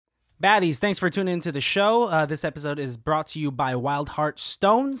Baddies, thanks for tuning into the show. This episode is brought to you by Wild Heart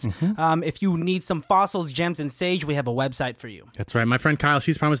Stones. If you need some fossils, gems, and sage, we have a website for you. That's right. My friend Kyle,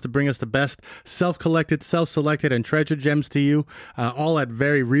 she's promised to bring us the best self-collected, self-selected, and treasured gems to you, all at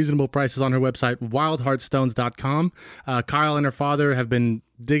very reasonable prices on her website, wildheartstones.com. Kyle and her father have been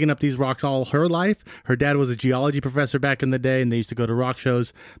digging up these rocks all her life. Her dad was a geology professor back in the day, and they used to go to rock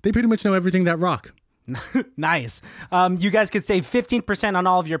shows. They pretty much know everything that rock. Nice. You guys could save 15% on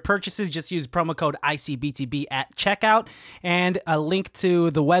all of your purchases. Just use promo code ICBTB at checkout, and a link to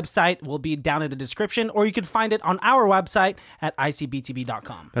the website will be down in the description, or you can find it on our website at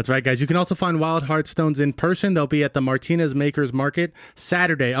ICBTB.com. That's right, guys. You can also find Wild Heart Stones in person. They'll be at the Martinez Makers Market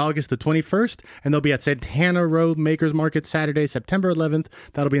Saturday, August the 21st, and they'll be at Santana Row Makers Market Saturday, September 11th.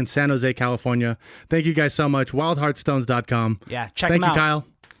 That'll be in San Jose, California. Thank you guys so much. WildHeartStones.com. Yeah, check them out. Thank you, Kyle.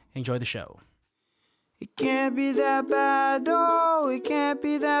 Enjoy the show. It can't be that bad, oh, it can't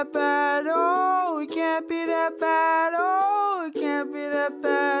be that bad, oh, it can't be that bad, oh, it can't be that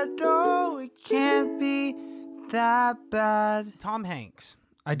bad, oh, it can't be that bad. Tom Hanks.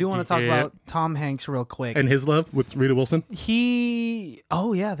 I do want to talk about Tom Hanks real quick. And his love with Rita Wilson.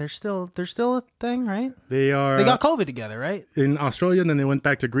 They're still a thing, right? They got COVID together, right? In Australia, and then they went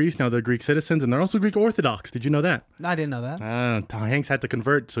back to Greece. Now they're Greek citizens, and they're also Greek Orthodox. Did you know that? I didn't know that. Tom Hanks had to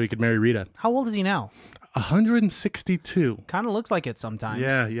convert so he could marry Rita. How old is he now? 162. Kind of looks like it sometimes.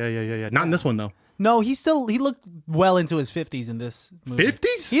 Yeah. Not in this one, though. No, he looked well into his 50s in this movie.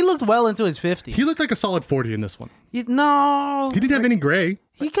 50s? He looked well into his 50s. He looked like a solid 40 in this one. No. He didn't have any gray.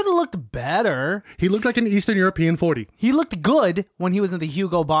 He could have looked better. He looked like an Eastern European 40. He looked good when he was in the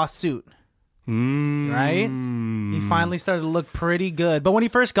Hugo Boss suit. Right? He finally started to look pretty good. But when he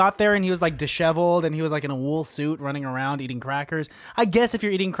first got there and he was like disheveled and he was like in a wool suit running around eating crackers, I guess if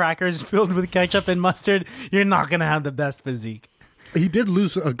you're eating crackers filled with ketchup and mustard, you're not going to have the best physique. He did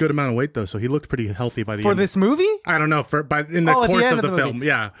lose a good amount of weight, though, so he looked pretty healthy by the end. For this movie? I don't know. In the course of the film, movie.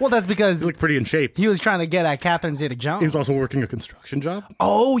 yeah. Well, that's because he looked pretty in shape. He was trying to get at Catherine Zeta-Jones. He was also working a construction job.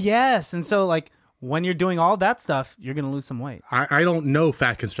 Oh, yes. And so, like, when you're doing all that stuff, you're going to lose some weight. I don't know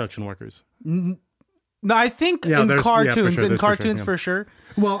fat construction workers. No, I think in cartoons, for sure.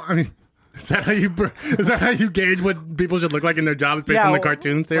 Well, I mean, is that how you gauge what people should look like in their jobs based on the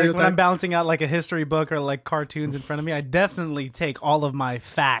cartoon stereotype? Like when I'm balancing out like a history book or like cartoons in front of me, I definitely take all of my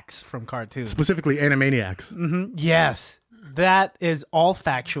facts from cartoons. Specifically Animaniacs. Mm-hmm. Yes, that is all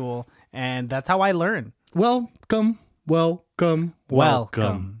factual, and that's how I learn. Welcome.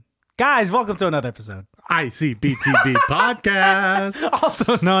 Guys, welcome to another episode. ICBTB podcast.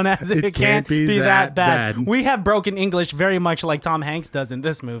 Also known as It Can't Be That Bad. We have broken English very much like Tom Hanks does in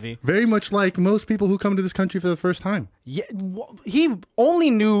this movie. Very much like most people who come to this country for the first time. Yeah, he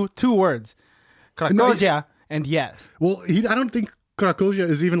only knew two words. Krakozhia and yes. Well, I don't think Krakozhia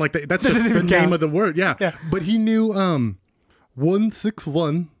is even like that's just the name of the word. Yeah. But he knew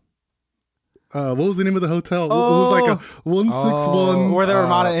 161. What was the name of the hotel? It was like a 161. Where the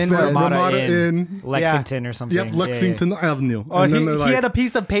Ramada Inn was. Ramada Inn. Lexington or something. Yep, Lexington Avenue. He had a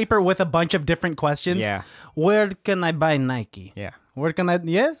piece of paper with a bunch of different questions. Yeah. Where can I buy Nike? Yeah. Where can I...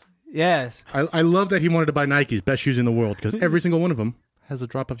 Yes. I love that he wanted to buy Nike's best shoes in the world because every single one of them has a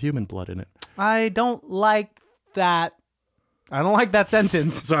drop of human blood in it. I don't like that. I don't like that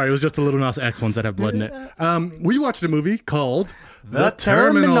sentence. Sorry, it was just the Little Nas X ones that have blood in it. We watched a movie called The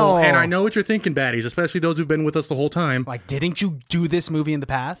Terminal. And I know what you're thinking, baddies, especially those who've been with us the whole time. Like, didn't you do this movie in the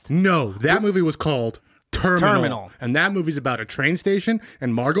past? No, that movie was called Terminal. And that movie's about a train station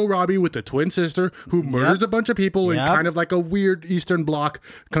and Margot Robbie with the twin sister who murders a bunch of people in kind of like a weird Eastern Bloc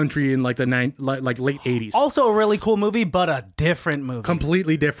country in like the late 80s. Also a really cool movie, but a different movie.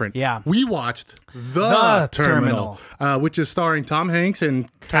 Completely different. Yeah. We watched The Terminal. Which is starring Tom Hanks and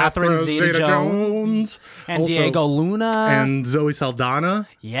Catherine Zeta-Jones. And also Diego Luna. And Zoe Saldana.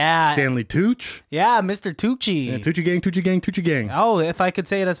 Yeah. Stanley Tucci. Yeah, Mr. Tucci. Yeah, Tucci gang. Oh, if I could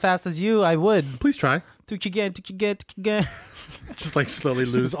say it as fast as you, I would. Please try. Tucci gang. Just like slowly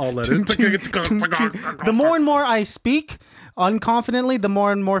lose all letters. The more and more I speak unconfidently, the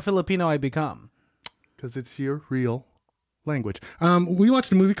more and more Filipino I become. Because it's your real language. We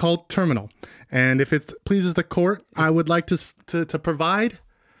watched a movie called Terminal. And if it pleases the court, I would like to provide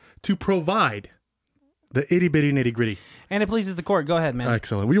the itty bitty nitty gritty. And it pleases the court. Go ahead, man.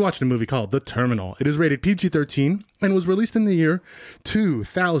 Excellent. We watched a movie called The Terminal. It is rated PG-13 and was released in the year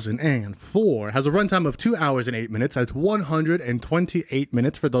 2004. Has a runtime of 2 hours and 8 minutes. That's 128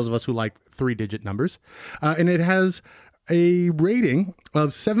 minutes for those of us who like 3-digit numbers. And it has a rating of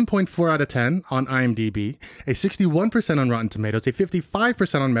 7.4 out of 10 on IMDb, a 61% on Rotten Tomatoes, a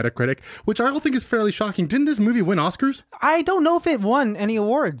 55% on Metacritic, which I don't think is fairly shocking. Didn't this movie win Oscars? I don't know if it won any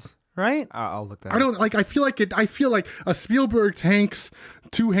awards. right? I'll look that I don't like. I feel like it. I feel like a Spielberg Hanks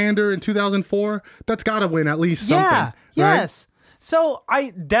two-hander in 2004. That's got to win at least something. Yeah. right? Yes. So I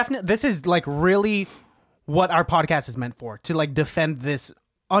definitely. This is like really what our podcast is meant for, to like defend this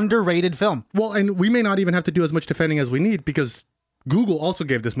underrated film. Well, and we may not even have to do as much defending as we need because Google also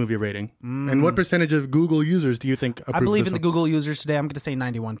gave this movie a rating. And what percentage of Google users do you think approve I believe this in the film? Google users today. I'm going to say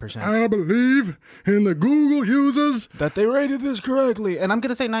 91%. I believe in the Google users. That they rated this correctly. And I'm going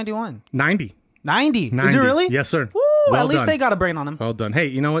to say 91. 90. 90. Is it 90. really? Yes, sir. Woo, Well at least done. they got a brain on them. Well done. Hey,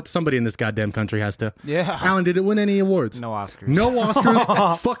 you know what? Somebody in this goddamn country has to. Yeah. Alan, did it win any awards? No Oscars. No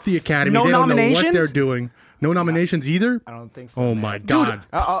Oscars. Fuck the Academy. No they don't know what nominations? they're doing. No nominations either? I don't think so. Oh man. my God.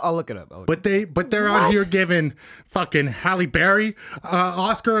 I'll look it up. But they're out here giving fucking Halle Berry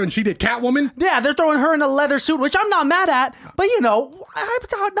Oscar, and she did Catwoman. Yeah, they're throwing her in a leather suit, which I'm not mad at. But, you know,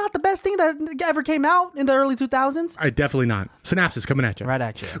 it's not the best thing that ever came out in the early 2000s. Definitely not. Synapses coming at you. Right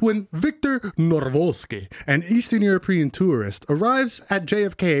at you. When Victor Norvolsky, an Eastern European tourist, arrives at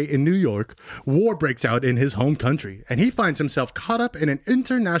JFK in New York, war breaks out in his home country, and he finds himself caught up in an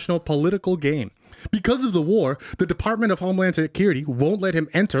international political game. Because of the war, the Department of Homeland Security won't let him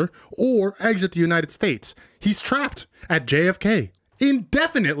enter or exit the United States. He's trapped at JFK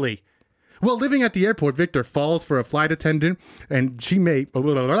indefinitely. While living at the airport, Victor falls for a flight attendant, and she may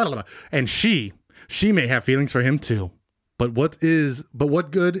have feelings for him too. But what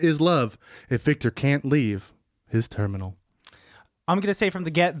good is love if Victor can't leave his terminal? I'm going to say from the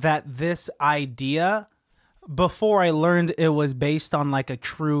get that this idea, before I learned it was based on like a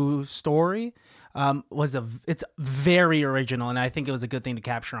true story, it's very original, and I think it was a good thing to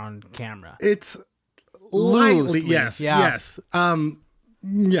capture on camera. It's lightly, Loosely, yes, yeah. yes.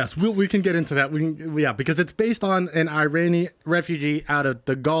 Yes, we can get into that. Because it's based on an Iranian refugee out of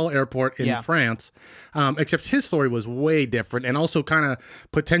the Gaulle airport in France. Except his story was way different, and also kind of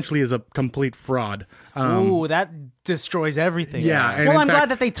potentially is a complete fraud. Ooh, that destroys everything. Yeah, and well, in I'm fact- glad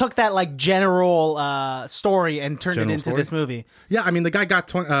that they took that like general story and turned it General into story? this movie. Yeah, I mean, the guy got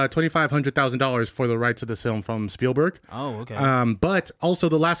 $2,500,000 for the rights to this film from Spielberg. Oh, okay. But also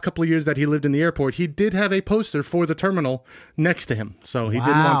the last couple of years that he lived in the airport, he did have a poster for the terminal next to him. So he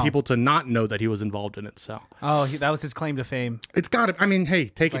didn't want Wow. people to not know that he was involved in it. So That was his claim to fame. it's got to, I mean, hey,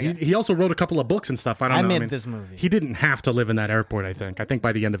 take it. He also wrote a couple of books and stuff. I don't I know. meant this movie. He didn't have to live in that airport, I think. I think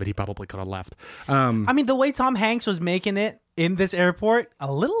by the end of it, he probably could have left. I mean, the way Tom Hanks was making it in this airport,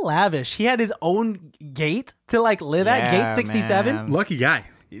 a little lavish. He had his own gate to like live at, Yeah, gate 67. man. Lucky guy.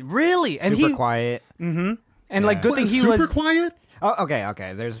 Really? And Super he quiet. and like good thing he Super was quiet? Oh,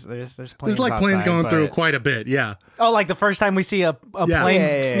 okay. There's planes. There's like planes outside, going through but- quite a bit, yeah. like the first time we see a Yeah. plane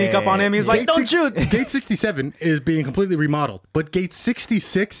Yeah, sneak up on him, he's like, Gate "Don't six- shoot." Gate 67 is being completely remodeled, but Gate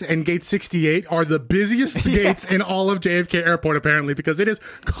 66 and Gate 68 are the busiest gates in all of JFK Airport, apparently, because it is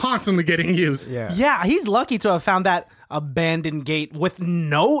constantly getting used. Yeah. Yeah, he's lucky to have found that abandoned gate with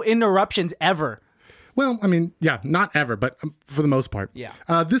no interruptions ever. Well, I mean, yeah, not ever, but for the most part. Yeah.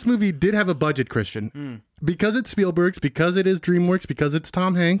 This movie did have a budget, Christian. Because it's Spielberg's, because it is DreamWorks, because it's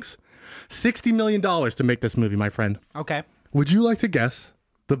Tom Hanks. $60 million to make this movie, my friend. Okay. Would you like to guess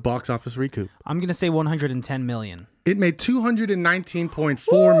the box office recoup? I'm going to say 110 million. It made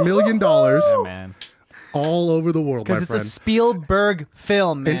 $219.4 million Yeah, man. all over the world, my Because it's friend. a Spielberg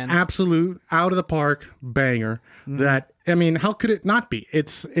film, man. An absolute out of the park banger that, I mean, how could it not be?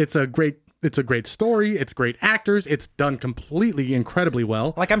 It's a great story, it's great actors, it's done completely incredibly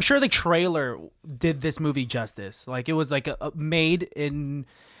well. Like, I'm sure the trailer did this movie justice. Like, it was like made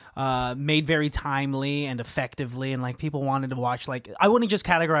very timely and effectively, and like people wanted to watch. Like, I wouldn't just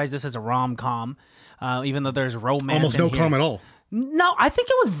categorize this as a rom-com, even though there's romance. Almost in no here. calm at all. No, I think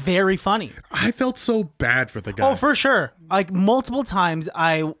it was very funny. I felt so bad for the guy. Oh, for sure. Like multiple times,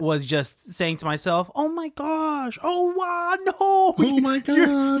 I was just saying to myself, "Oh my gosh! Oh wow! No! Oh my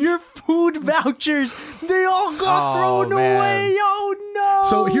God. Your food vouchers, they all got Oh, thrown man. away! Oh no!"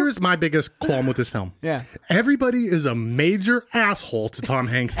 So here's my biggest qualm with this film. Yeah. Everybody is a major asshole to Tom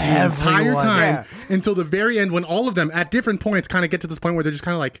Hanks the Everyone, entire time yeah. until the very end when all of them at different points kind of get to this point where they're just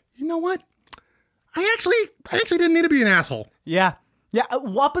kind of like, you know what? I actually didn't need to be an asshole. Yeah.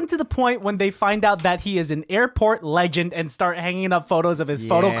 Up until the point when they find out that he is an airport legend and start hanging up photos of his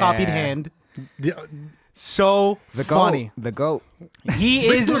photocopied hand. So The funny. goat. The goat. He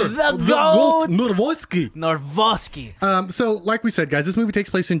is Victor the GOAT. Norvolsky. Norvosky. So, like we said, guys, this movie takes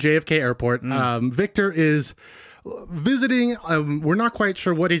place in JFK Airport. Victor is visiting. We're not quite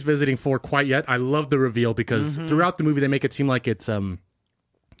sure what he's visiting for quite yet. I love the reveal because throughout the movie they make it seem like it's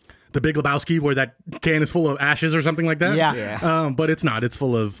The Big Lebowski, where that can is full of ashes or something like that. Yeah. Yeah. But it's not. It's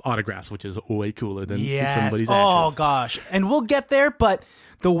full of autographs, which is way cooler than Yes. somebody's Oh ashes. gosh. And we'll get there, but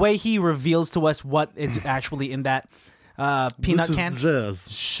the way he reveals to us what is actually in that peanut This can, is jazz.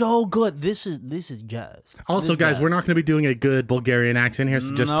 so good. This is jazz. Also, This guys, we're jazz. not going to be doing a good Bulgarian accent here,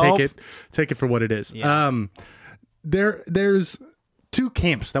 so just Nope. take it for what it is. Yeah. There's two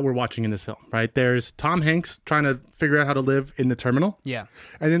camps that we're watching in this film, right? There's Tom Hanks trying to figure out how to live in the terminal. Yeah.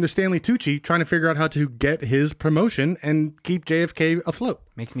 And then there's Stanley Tucci trying to figure out how to get his promotion and keep JFK afloat.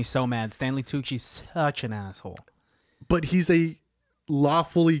 Makes me so mad. Stanley Tucci's such an asshole. But he's a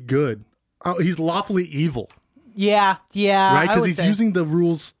lawfully good. Oh, he's lawfully evil, Yeah. right? I Because would he's say. using the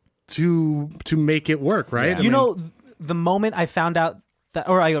rules to make it work, right? Yeah. I You mean, know, the moment I found out that,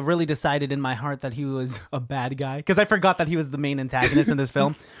 or I really decided in my heart that he was a bad guy, because I forgot that he was the main antagonist in this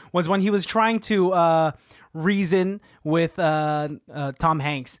film, was when he was trying to reason with Tom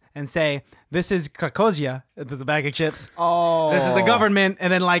Hanks and say, "This is Krakozia. There's a bag of chips. Oh. This is the government,"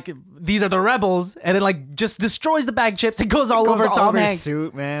 and then like these are the rebels, and then like just destroys the bag of chips. It goes all over Tom his Hanks.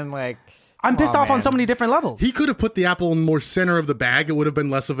 suit, man. Like, I'm pissed off on man. so many different levels. he could have put the apple in more center of the bag. It would have been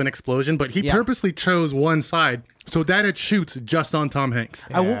less of an explosion, but he Yeah. purposely chose one side so that it shoots just on Tom Hanks.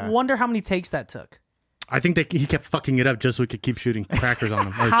 Yeah. wonder how many takes that took. I think he kept fucking it up just so he could keep shooting crackers on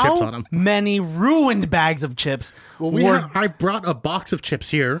him or How chips on him. many ruined bags of chips? Well, I brought a box of chips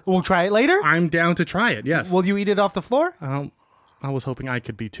here. We'll try it later. I'm down to try it. Yes. Will you eat it off the floor? I was hoping I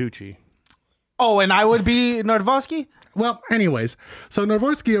could be Tucci. Oh, and I would be Nordvosky? Well, anyways, so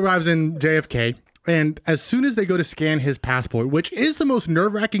Novorsky arrives in JFK, and as soon as they go to scan his passport, which is the most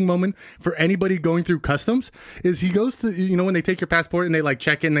nerve-wracking moment for anybody going through customs, is he goes to, when they take your passport and they like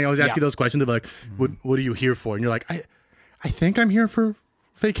check in, they always ask Yeah. you those questions. They're like, what are you here for? And you're like, I think I'm here for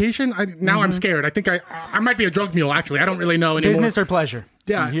vacation. Now I'm scared. I think I might be a drug mule, actually. I don't really know anymore. Business or pleasure?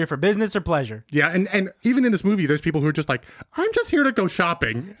 Yeah. You here for business or pleasure? Yeah, and even in this movie, there's people who are just like, I'm just here to go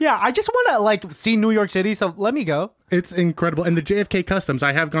shopping. Yeah, I just want to like see New York City, so let me go. It's incredible. And the JFK customs,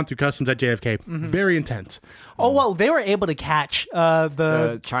 I have gone through customs at JFK. Very intense. Oh, well, they were able to catch the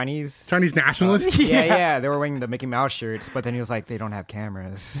The Chinese. Chinese nationalists. Yeah, they were wearing the Mickey Mouse shirts, but then he was like, they don't have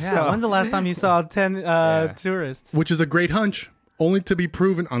cameras. Yeah, So- when's the last time you saw 10 tourists? Which is a great hunch, only to be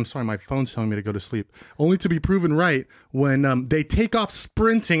proven. I'm sorry, my phone's telling me to go to sleep. Only to be proven right when they take off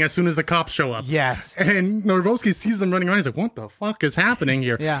sprinting as soon as the cops show up. Yes. And Novorsky sees them running around. He's like, what the fuck is happening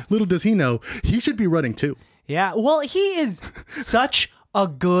here? Yeah. Little does he know, he should be running too. Yeah, well, he is such a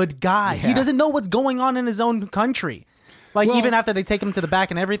good guy. He Yeah. doesn't know what's going on in his own country. Like, Well- even after they take him to the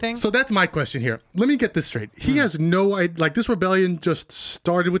back and everything. So that's my question here. Let me get this straight. He has no idea. Like, this rebellion just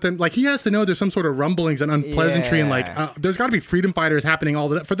started with them. Like, he has to know there's some sort of rumblings and unpleasantry and like there's got to be freedom fighters happening all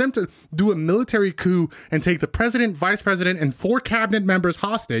the time. For them to do a military coup and take the president, vice president, and 4 cabinet members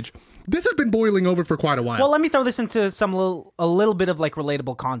hostage, this has been boiling over for quite a while. Well, let me throw this into a little bit of like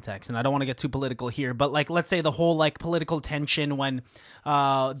relatable context, and I don't want to get too political here, but like let's say the whole like political tension when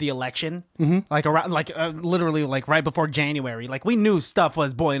the election, like around like literally like right before January, like we knew stuff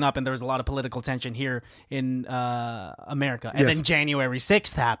was boiling up, and there was a lot of political tension here in America, and Yes. then January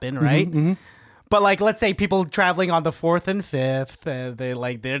 6th happened, right? But like, let's say people traveling on the 4th and 5th,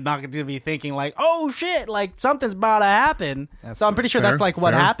 they're not going to be thinking like, oh shit, like something's about to happen. So I'm pretty sure fair, that's like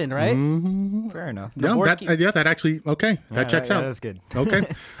what fair. happened, right? Fair enough. no, Novorsky- that actually, okay. That checks out. That is good. Okay.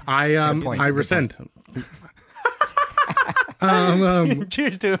 I point, I good rescind.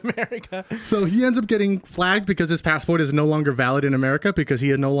 Cheers to America. So he ends up getting flagged because his passport is no longer valid in America because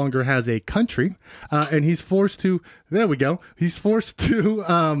he no longer has a country. And he's forced to, there we go, he's forced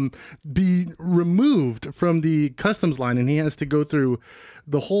to be removed from the customs line. And he has to go through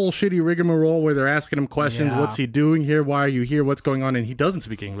the whole shitty rigmarole where they're asking him questions. Yeah. What's he doing here? Why are you here? What's going on? And he doesn't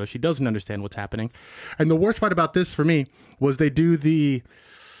speak English. He doesn't understand what's happening. And the worst part about this for me was they do the,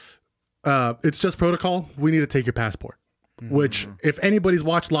 it's just protocol. We need to take your passport. Which, if anybody's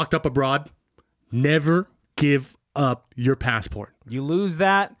watched Locked Up Abroad, never give up your passport. You lose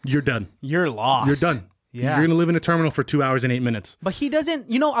that, You're done. you're lost. You're done. Yeah. You're going to live in a terminal for 2 hours and 8 minutes. But he doesn't,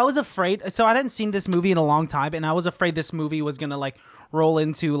 I was afraid. So I hadn't seen this movie in a long time, and I was afraid this movie was going to like roll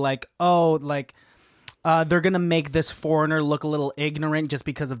into like, they're going to make this foreigner look a little ignorant just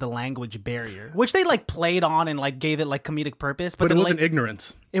because of the language barrier, which they like played on and like gave it like comedic purpose. But it then, wasn't like,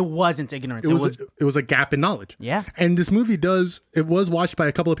 ignorance. It wasn't ignorance. It was a gap in knowledge. Yeah. And this movie it was watched by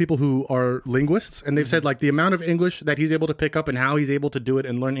a couple of people who are linguists, and they've said like the amount of English that he's able to pick up and how he's able to do it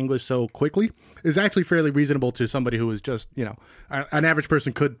and learn English so quickly is actually fairly reasonable to somebody who is just, an average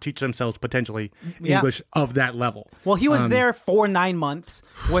person could teach themselves potentially English of that level. Well, he was there for 9 months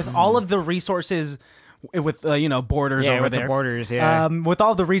with all of the resources with borders over with there. the borders, yeah. With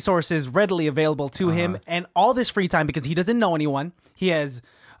all the resources readily available to him and all this free time because he doesn't know anyone. He has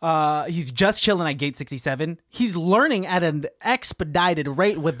he's just chilling at Gate 67. He's learning at an expedited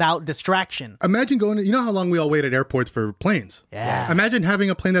rate without distraction. Imagine going, you know how long we all wait at airports for planes? Yes. Imagine having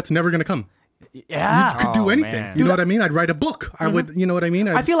a plane that's never going to come. Yeah. You could do anything. Man. You know what I mean? I'd write a book. I would, you know what I mean?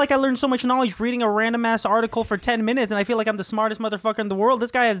 I feel like I learned so much knowledge reading a random ass article for 10 minutes, and I feel like I'm the smartest motherfucker in the world.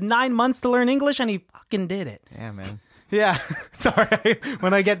 This guy has 9 months to learn English, and he fucking did it. Yeah, man. Yeah. Sorry.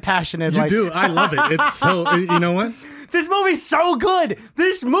 When I get passionate, You do. I love it. It's so, you know what? This movie's so good.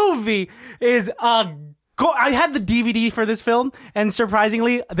 This movie is I had the DVD for this film, and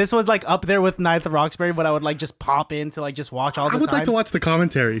surprisingly, this was like up there with Night at the Roxbury, but I would like just pop in to like just watch all the time. I would like to watch the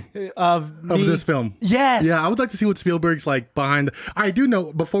commentary of this film. Yes. Yeah, I would like to see what Spielberg's like behind. I do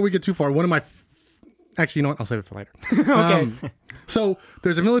know, before we get too far, one of my... Actually, you know what? I'll save it for later. Okay. So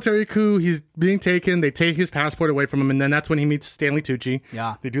there's a military coup. He's being taken. They take his passport away from him, and then that's when he meets Stanley Tucci.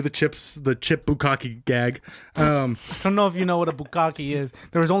 Yeah. They do the chip bukkake gag. I don't know if you know what a bukkake is.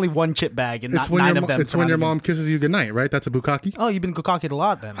 There was only one chip bag, and not nine of them. It's when your mom kisses you goodnight, right? That's a bukkake. Oh, you've been bukkakeed a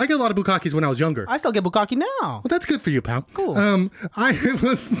lot then. I get a lot of bukkakes when I was younger. I still get bukkake now. Well, that's good for you, pal. Cool. I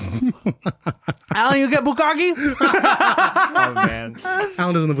was... Alan, you get bukkake? Oh, man.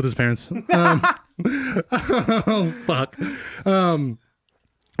 Alan doesn't live with his parents. Oh, fuck.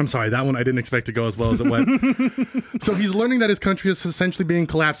 I'm sorry, that one I didn't expect to go as well as it went. So he's learning that his country is essentially being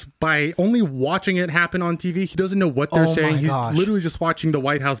collapsed by only watching it happen on TV. He doesn't know what they're saying. He's literally just watching the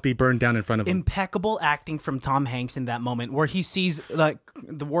White House be burned down in front of him. Impeccable acting from Tom Hanks in that moment where he sees like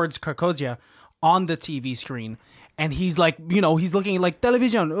the words Carcosia on the TV screen. And he's like, he's looking like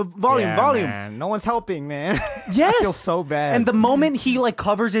television, volume. Man. No one's helping, man. Yes. I feel so bad. And the moment he like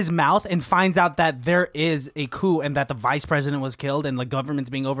covers his mouth and finds out that there is a coup and that the vice president was killed and the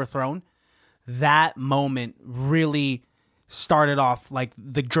government's being overthrown, that moment really started off like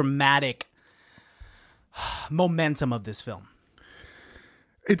the dramatic momentum of this film.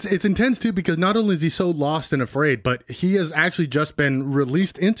 It's intense too, because not only is he so lost and afraid, but he has actually just been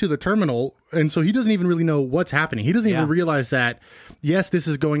released into the terminal, and so he doesn't even really know what's happening. He doesn't even realize that, yes, this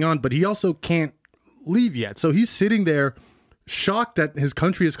is going on, but he also can't leave yet. So he's sitting there shocked that his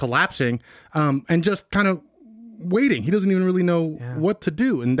country is collapsing, and just kind of waiting. He doesn't even really know what to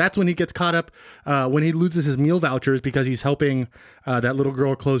do. And that's when he gets caught up, when he loses his meal vouchers because he's helping that little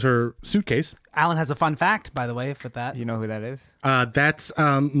girl close her suitcase. Alan has a fun fact, by the way, with that. You know who that is? That's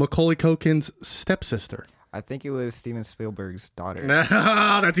Macaulay Culkin's stepsister. I think it was Steven Spielberg's daughter.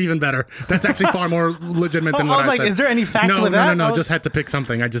 That's even better. That's actually far more legitimate than what I was like, said. is there any fact with that? No. Just had to pick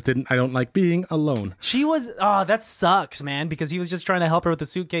something. I don't like being alone. She was, that sucks, man, because he was just trying to help her with the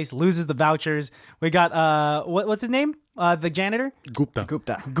suitcase, loses the vouchers. We got, what's his name? The janitor? Gupta,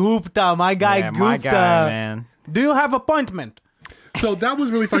 my guy, Yeah, Gupta. my guy, man. Do you have appointment? So that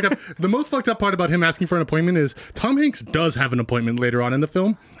was really fucked up. The most fucked up part about him asking for an appointment is Tom Hanks does have an appointment later on in the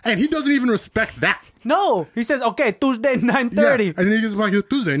film, and he doesn't even respect that. No, he says, okay, Tuesday, 9:30. Yeah. And then he goes like,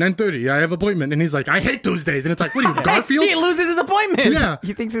 Tuesday, 9:30, I have an appointment. And he's like, I hate Tuesdays. And it's like, what are you, Garfield? He loses his appointment. Yeah.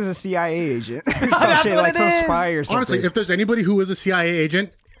 He thinks he's a CIA agent. That's Shit, what like it some is. spy or something. Honestly, if there's anybody who is a CIA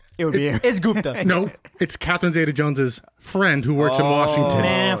agent, it would be It's Gupta. no, it's Catherine Zeta-Jones's friend who works in Washington.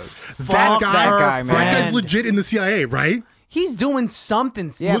 Man, That fuck guy, her guy, man. that guy's friend. legit in the CIA, right? He's doing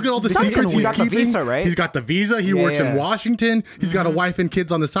something. Yeah. Look at all the That's secrets cool. he's He got the keeping. visa, right? He's got the visa. He works in yeah. Washington. He's got a wife and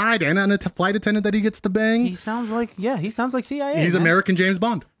kids on the side, and a flight attendant that he gets to bang. He sounds like CIA. He's man. American James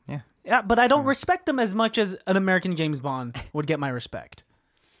Bond. Yeah, but I don't respect him as much as an American James Bond would get my respect.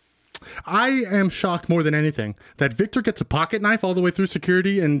 I am shocked more than anything that Victor gets a pocket knife all the way through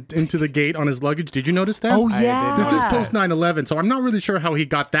security and into the gate on his luggage. Did you notice that? Oh, I yeah. did This is notice post 9/11, so I'm not really sure how he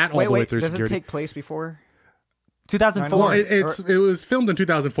got that all the way through does security. it take place before? 2004. Well, it was filmed in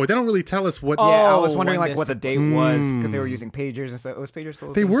 2004. They don't really tell us what. Yeah, I Oh, was wondering when like what the this- date was because they were using pagers and stuff. Was pagers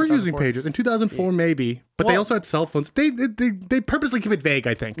still? They were using 2004? pagers in 2004, maybe, but they Well- also had cell phones. They purposely keep it vague,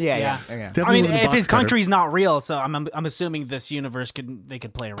 I think. Yeah. Definitely I mean, wasn't if box his cutter. country's not real, so I'm assuming this universe they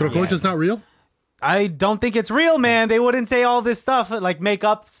could play around. Krakowia's not real. I don't think it's real, man. They wouldn't say all this stuff, like make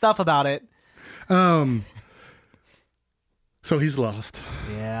up stuff about it. So he's lost.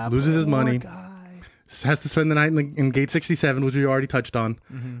 Yeah, Loses his poor money. guy. Has to spend the night in Gate 67, which we already touched on,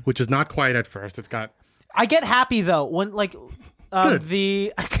 which is not quiet at first. It's got. I get happy though when like I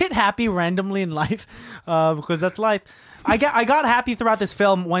get happy randomly in life because that's life. I got happy throughout this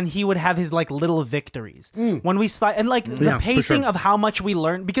film when he would have his like little victories. When we and like the Yeah, for pacing sure. of how much we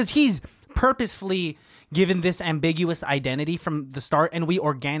learn, because he's purposefully given this ambiguous identity from the start, and we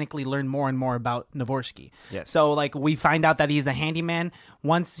organically learn more and more about Navorsky. Yes. So like we find out that he's a handyman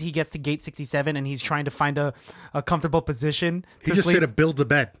once he gets to gate 67 and he's trying to find a comfortable position He to just sleep. straight up builds a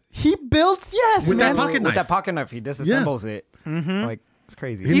bed. He built, yes, With that man. pocket With knife. that pocket knife, he disassembles it. Like, it's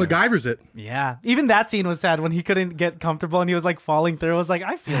crazy. He MacGyvers it. Yeah, even that scene was sad when he couldn't get comfortable and he was like falling through. I was like,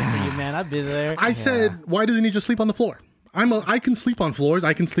 I feel for you, man. I've been there. I said, why doesn't he just sleep on the floor? I can sleep on floors.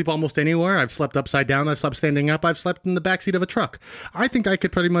 I can sleep almost anywhere. I've slept upside down. I've slept standing up. I've slept in the backseat of a truck. I think I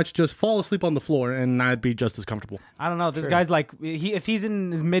could pretty much just fall asleep on the floor and I'd be just as comfortable. I don't know. This guy's like, if he's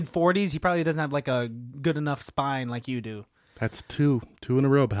in his mid 40s, he probably doesn't have like a good enough spine like you do. That's two in a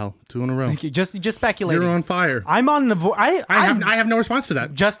row, pal. 2 in a row. Just speculating. You're on fire. I'm on I have no response to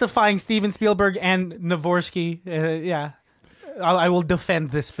that. justifying Steven Spielberg and Navorsky. Yeah, I will defend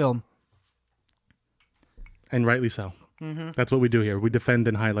this film. And rightly so. That's what we do here. We defend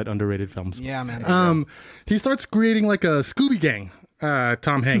and highlight underrated films. Yeah, man. He starts creating like a Scooby gang.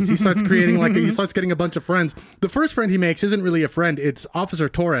 Tom Hanks. He starts creating he starts getting a bunch of friends. The first friend he makes isn't really a friend. It's Officer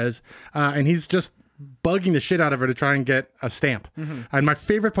Torres, and he's just bugging the shit out of her to try and get a stamp. And my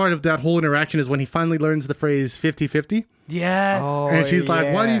favorite part of that whole interaction is when he finally learns the phrase 50-50. Yes. And she's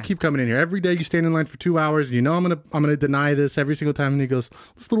like, "Why do you yeah. keep coming in here every day? You stand in line for 2 hours. You know I'm gonna deny this every single time." And he goes,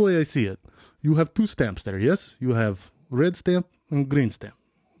 "That's the way I see it. You have 2 stamps there. Yes, you have red stamp and green stamp.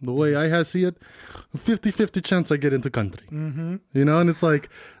 The way I see it, 50-50 chance I get into country. You know, and it's like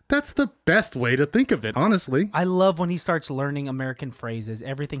that's the best way to think of it, honestly. I love when he starts learning American phrases,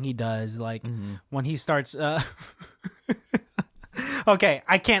 everything he does. Like when he starts. Okay,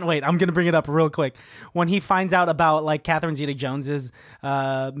 I can't wait. I'm gonna bring it up real quick. When he finds out about like Catherine Zeta-Jones's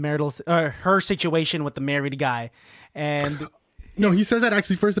her situation with the married guy, and No, he says that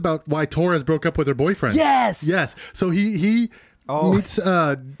actually first about why Torres broke up with her boyfriend. yes, Yes. So he meets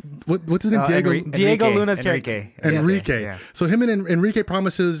what's his name? Diego Luna's Enrique. Enrique. Yeah. So him and Enrique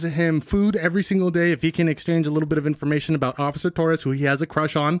promises him food every single day if he can exchange a little bit of information about Officer Torres, who he has a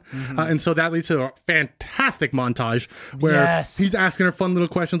crush on. And so that leads to a fantastic montage where Yes. he's asking her fun little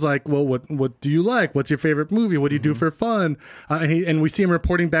questions like, well, what do you like? What's your favorite movie? What do you do for fun? And we see him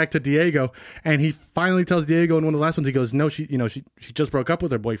reporting back to Diego, and he finally tells Diego in one of the last ones, he goes, no, she just broke up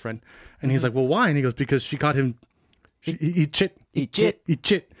with her boyfriend. And he's like, well, why? And he goes, because she caught him eat shit. Eat shit. Eat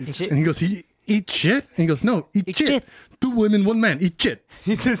shit. Eat shit. And he goes, he eat shit? And he goes, no, eat shit. shit. 2 women, 1 man, eat shit.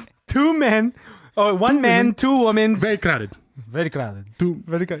 he says 2 men, one man, women. 2 women. Very crowded. Very crowded. Too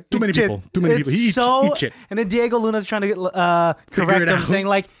Very crowded. many Eat shit. people. Too many people. He eats shit. And then Diego Luna's trying to correct it him, out. saying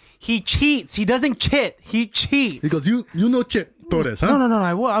like he cheats. He doesn't cheat. He cheats. He goes, you know shit, Torres, huh? No.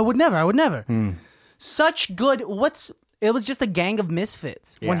 I would never. Such good. It was just a gang of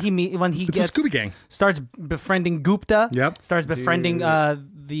misfits when he It's a Scooby gang. starts befriending Gupta. Yep. Starts befriending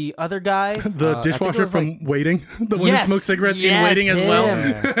the other guy. The I think it dishwasher was, from Waiting. The one Yes. who smokes cigarettes in Yes, Waiting as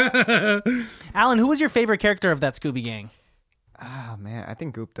well. him. Alan, who was your favorite character of that Scooby gang? Oh man, I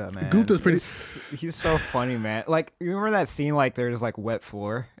think Gupta, man. Gupta's pretty- He's so funny, man. Like, you remember that scene? Like, there's like wet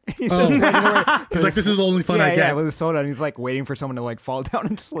floor. He's Oh. just waiting for- He's like, this is the only fun I yeah, get. with his soda, and he's like waiting for someone to like fall down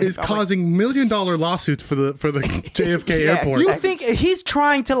and sleep. Is I'm like, causing $1 million lawsuits for the JFK Yeah, airport. You think he's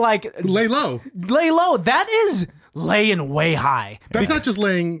trying to like Lay low. lay low? That is laying way high. That's not just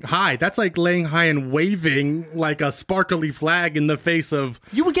laying high. That's like laying high and waving like a sparkly flag in the face of.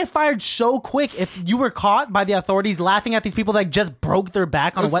 You would get fired so quick if you were caught by the authorities laughing at these people that just broke their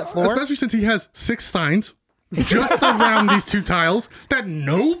back on a wet floor. Especially since he has 6 signs just around these 2 tiles that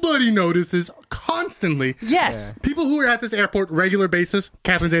nobody notices constantly. Yes. People who are at this airport regular basis,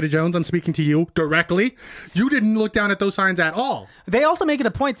 Catherine Zeta-Jones, I'm speaking to you directly. You didn't look down at those signs at all. They also make it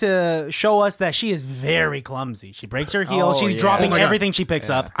a point to show us that she is very clumsy. She breaks her heel. Oh, She's yeah. dropping Oh my God. everything she picks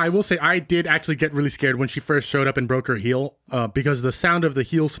up. I will say I did actually get really scared when she first showed up and broke her heel because the sound of the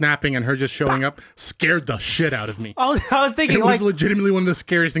heel snapping and her just showing up scared the shit out of me. I was thinking, It like, was legitimately one of the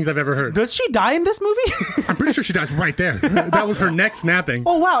scariest things I've ever heard. does she die in this movie? I'm pretty sure she dies right there. That was her neck snapping.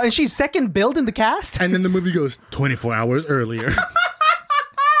 Oh, wow. And she's second billed in the cast? And then the movie goes 24 hours earlier.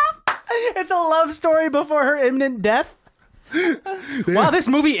 It's a love story before her imminent death. Wow, this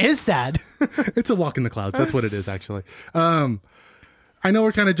movie is sad. It's a walk in the clouds. That's what it is, actually. I know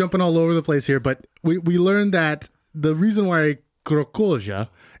we're kind of jumping all over the place here, but we learned that the reason why Krokozha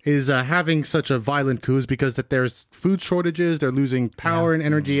is having such a violent coup is because that there's food shortages, they're losing power and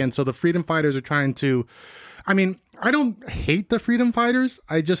energy, and so the freedom fighters are trying to... I mean, I don't hate the Freedom Fighters.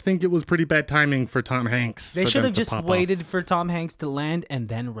 I just think it was pretty bad timing for Tom Hanks. They for should them have to just pop off. waited for Tom Hanks to land and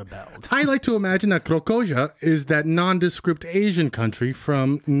then rebelled. I like to imagine that Krokoja is that nondescript Asian country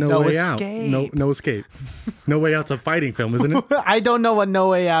from No Way Escape. Out. No Escape. No Way Out's a fighting film, isn't it? I don't know what No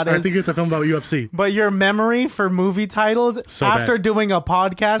Way Out I is. think it's a film about UFC. But your memory for movie titles So after bad. doing a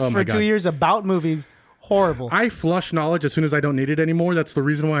podcast Oh my for 2 God. years about movies, horrible. I flush knowledge as soon as I don't need it anymore. That's the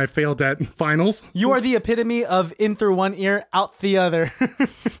reason why I failed at finals. You are the epitome of in through one ear, out the other.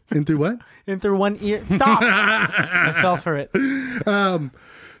 Into what? In through one ear. Stop. I fell for it.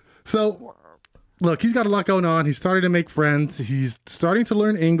 So, look, he's got a lot going on. He's starting to make friends. He's starting to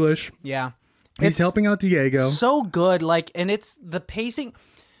learn English. Yeah. He's helping out Diego. So good. Like, and it's the pacing.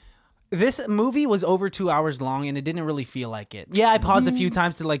 This movie was over 2 hours long and it didn't really feel like it. Yeah, I paused a few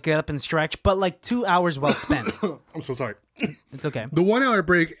times to like get up and stretch, but like 2 hours well spent. I'm so sorry. It's okay. The 1 hour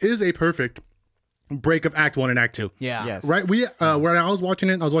break is a perfect break of Act 1 and Act 2. Yeah. Yes. Right? When I was watching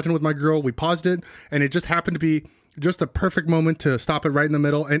it with my girl. We paused it, and it just happened to be just a perfect moment to stop it right in the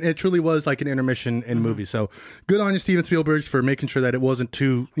middle. And it truly was like an intermission in movie. So good on you, Steven Spielberg, for making sure that it wasn't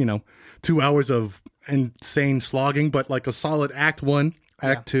 2 hours of insane slogging, but like a solid Act 1,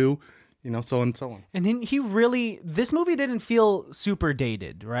 Act 2, so on and so on. And then this movie didn't feel super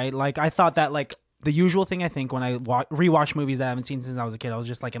dated, right? Like I thought that like the usual thing I think when I rewatch movies that I haven't seen since I was a kid, I was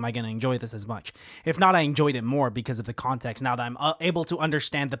just like, am I going to enjoy this as much? If not, I enjoyed it more because of the context now that I'm able to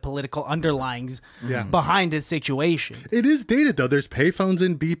understand the political underlyings behind his situation. It is dated, though. There's payphones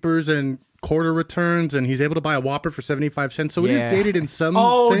and beepers and quarter returns, and he's able to buy a Whopper for 75 cents. So it is Yeah. dated in some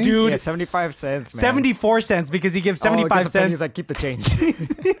Oh, things. dude. Yeah, 75 cents, man. 74 cents because he gives 75 He's cents. like, keep the change.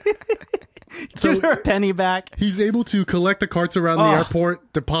 Gives her a penny back. He's able to collect the carts around the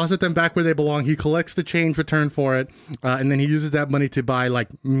airport, deposit them back where they belong. He collects the change return for it, and then he uses that money to buy like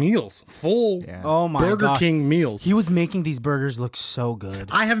meals, full Oh my Burger gosh. King meals. He was making these burgers look so good.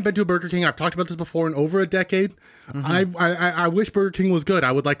 I haven't been to a Burger King. I've talked about this before in over a decade. I wish Burger King was good.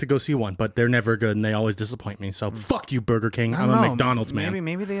 I would like to go see one, but they're never good and they always disappoint me. So fuck you, Burger King. I'm a McDonald's man.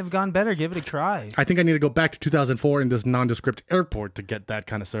 Maybe they have gone better. Give it a try. I think I need to go back to 2004 in this nondescript airport to get that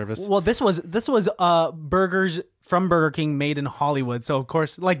kind of service. Well, this was burgers from Burger King made in Hollywood. So of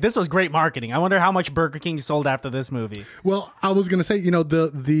course, like this was great marketing. I wonder how much Burger King sold after this movie. Well, I was gonna say,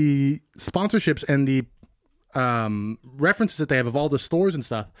 the sponsorships and the references that they have of all the stores and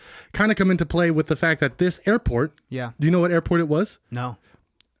stuff kind of come into play with the fact that this airport. Yeah. Do you know what airport it was? No.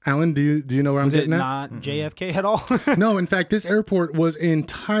 Alan, do you know where Was I'm it getting at? not JFK at all? No, in fact, this airport was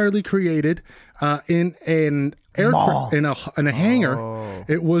entirely created in an aircraft in a hangar.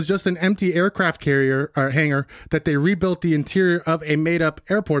 It was just an empty aircraft carrier or hangar that they rebuilt the interior of a made-up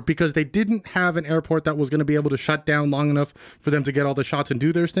airport because they didn't have an airport that was going to be able to shut down long enough for them to get all the shots and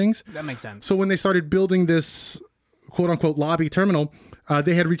do their things. That makes sense. So when they started building this quote-unquote lobby terminal,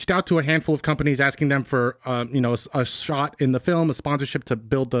 they had reached out to a handful of companies asking them for, a shot in the film, a sponsorship to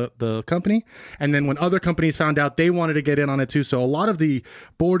build the company. And then when other companies found out, they wanted to get in on it too. So a lot of the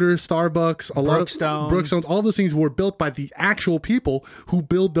Borders, Starbucks, Brookstone, all those things were built by the actual people who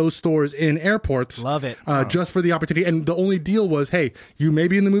build those stores in airports. Love it. Just for the opportunity. And the only deal was, hey, you may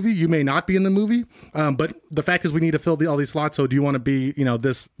be in the movie, you may not be in the movie. But the fact is we need to fill all these slots. So do you want to be,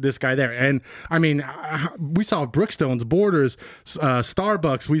 this guy there? And I mean, we saw Brookstones, Borders,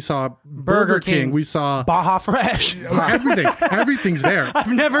 Starbucks, we saw Burger King, we saw Baja Fresh. everything's there. I've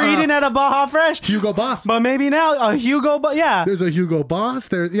never eaten at a Baja Fresh. Hugo Boss. But maybe now a yeah. There's a Hugo Boss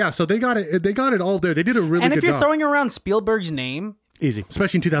there. Yeah, so they got it all there. They did a really And good if you're job. throwing around Spielberg's name, Easy,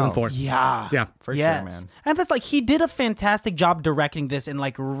 especially in 2004. yeah. Yeah. For sure, man. And that's like he did a fantastic job directing this and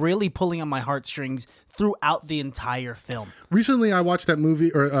like really pulling on my heartstrings throughout the entire film. Recently, I watched that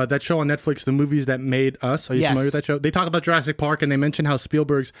movie or that show on Netflix, The Movies That Made Us. Are you familiar with that show? They talk about Jurassic Park and they mention how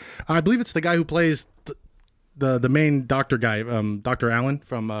Spielberg's, I believe it's the guy who plays the main doctor guy, Dr. Allen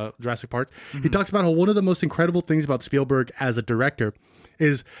from Jurassic Park. He talks about how one of the most incredible things about Spielberg as a director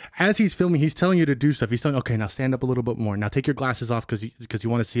is as he's filming, he's telling you to do stuff. He's telling, okay, now stand up a little bit more. Now take your glasses off because you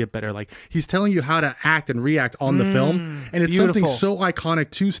want to see it better. Like he's telling you how to act and react on the film. And it's beautiful. something so iconic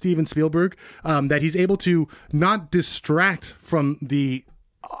to Steven Spielberg that he's able to not distract from the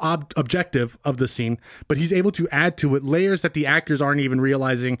objective of the scene, but he's able to add to it layers that the actors aren't even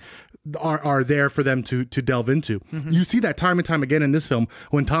realizing are there for them to delve into. You see that time and time again in this film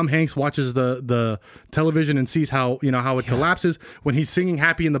when Tom Hanks watches the television and sees how it collapses, when he's singing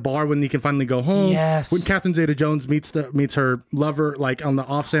happy in the bar when he can finally go home, Yes. when Catherine Zeta-Jones meets her lover like on the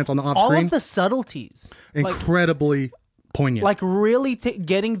off All screen, of the subtleties. incredibly poignant. Like really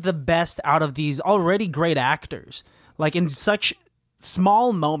getting the best out of these already great actors. Like in such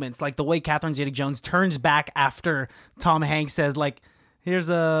small moments, like the way Catherine Zeta-Jones turns back after Tom Hanks says, like, here's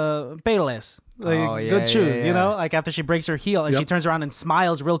a Payless. Like, good shoes, you know? Like, after she breaks her heel and she turns around and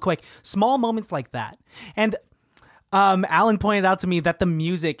smiles real quick. Small moments like that. And Alan pointed out to me that the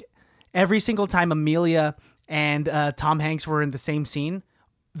music, every single time Amelia and Tom Hanks were in the same scene,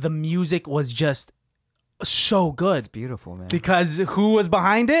 the music was just so good. It's beautiful, man. Because who was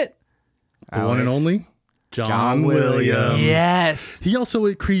behind it? The one and only John Williams. Yes. He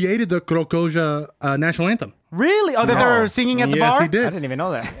also created the Krokoja national anthem. Really? Oh, that they're singing at the bar? Yes, he I did. didn't even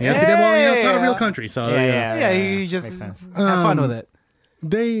know that. Yes, he did. Well, yeah, it's not a real country, so Yeah, you just Makes sense. have fun with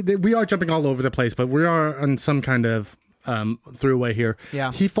it. we are jumping all over the place, but we are on some kind of throughway here.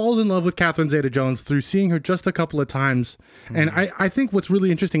 Yeah. He falls in love with Catherine Zeta-Jones through seeing her just a couple of times. And I think what's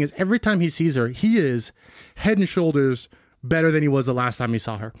really interesting is every time he sees her, he is head and shoulders better than he was the last time he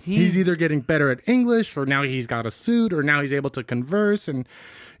saw her. He's either getting better at English, or now he's got a suit, or now he's able to converse. And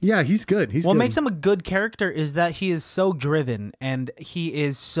yeah, he's good. What makes him a good character is that he is so driven and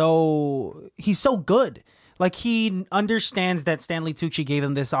he's so good. Like, he understands that Stanley Tucci gave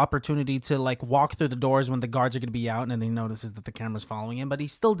him this opportunity to, like, walk through the doors when the guards are going to be out, and then he notices that the camera's following him, but he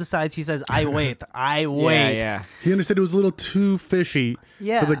still decides, he says, I wait. Yeah. He understood it was a little too fishy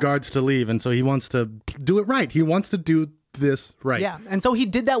for the guards to leave, and so he wants to do it right. He wants to do this right. Yeah, and so he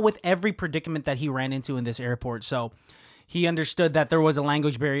did that with every predicament that he ran into in this airport. So he understood that there was a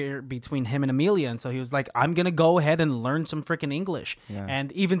language barrier between him and Amelia, and so he was like, I'm going to go ahead and learn some freaking English. Yeah.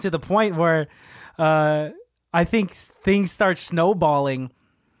 And even to the point where I think things start snowballing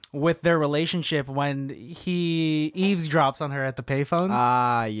with their relationship when he eavesdrops on her at the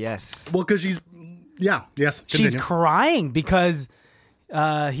payphones. Yes. Well, because she's continue. She's crying because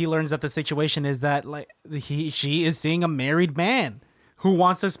he learns that the situation is that, like, she is seeing a married man who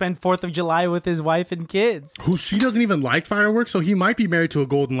wants to spend 4th of July with his wife and kids. Who she doesn't even like fireworks, so he might be married to a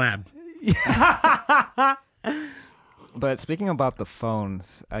golden lab. But speaking about the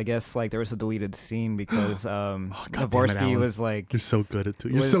phones, I guess, like, there was a deleted scene because Navorsky was like, "You're so good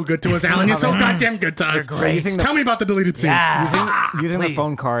so good to us, Alan. You're so goddamn good to us. Great. Tell me about the deleted scene." Yeah. using the Please.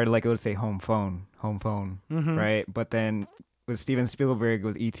 phone card, like, it would say home phone, right? But then with Steven Spielberg,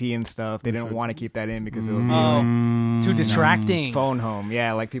 with E.T. and stuff, they didn't want to keep that in because it would be Too distracting. phone home.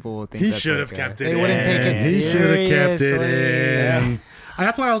 Yeah, like, people would think He that's should have like kept it. They wouldn't take it He should have kept it seriously. in.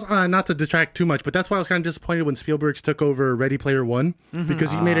 That's why I was not to distract too much, but that's why I was kind of disappointed when Spielberg took over Ready Player One,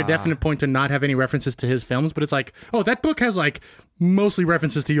 because he made a definite point to not have any references to his films. But it's like, oh, that book has, like, mostly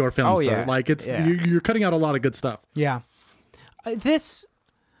references to your films. Oh, yeah. So, like, it's you're cutting out a lot of good stuff. Yeah. This,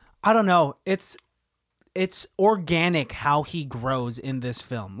 I don't know. It's organic how he grows in this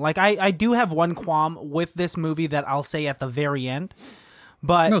film. Like, I do have one qualm with this movie that I'll say at the very end.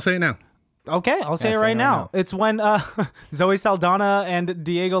 But No, say it now. okay, I'll say it right now. It's when Zoe Saldana and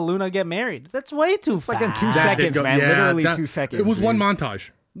Diego Luna get married. That's way too fast. like in 2 That seconds, did go- man. yeah, Literally that- 2 seconds. It was dude. one montage.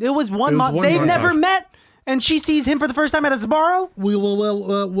 It was one month. one They montage. never met, and she sees him for the first time at a Sbarro.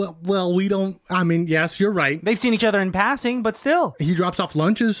 Well, we don't. I mean, yes, you're right. They've seen each other in passing, but still. He drops off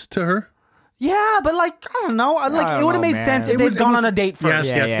lunches to her. Yeah, but, like, I don't know. Like, don't it would have know, made man. sense if It they'd was- gone on a date first.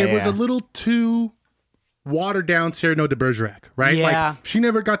 Yes, Yeah, it was yeah. a little too watered down Cyrano de Bergerac, right? Yeah. Like, she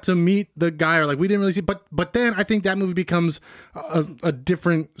never got to meet the guy, or, like, we didn't really see. But then I think that movie becomes a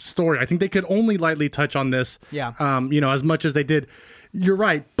different story. I think they could only lightly touch on this. Yeah. As much as they did. You're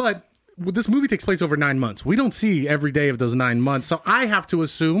right, but this movie takes place over 9 months. We don't see every day of those 9 months, so I have to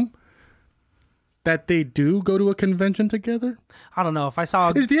assume that they do go to a convention together. I don't know. If I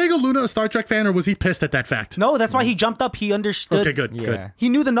saw... Is Diego Luna a Star Trek fan, or was he pissed at that fact? No, that's why he jumped up. He understood. Okay, good, Yeah. good. He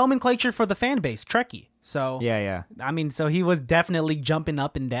knew the nomenclature for the fan base, Trekkie. So, Yeah. I mean, so he was definitely jumping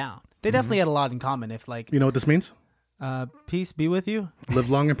up and down. They definitely had a lot in common. If, like, You know what this means? peace be with you, Live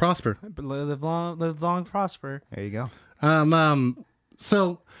long and prosper. live long, prosper. There you go.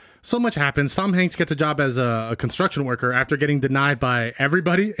 So much happens. Tom Hanks gets a job as a construction worker after getting denied by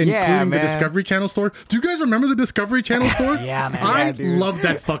everybody, including the man. Discovery Channel store. Do you guys remember the Discovery Channel store? Yeah, man. I Yeah, dude. love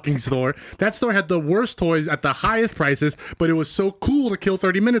that fucking store. That store had the worst toys at the highest prices, but it was so cool to kill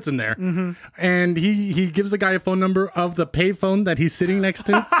 30 minutes in there. And he gives the guy a phone number of the payphone that he's sitting next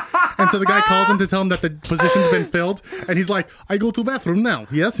to. And so the guy calls him to tell him that the position's been filled. And he's like, I go to the bathroom now.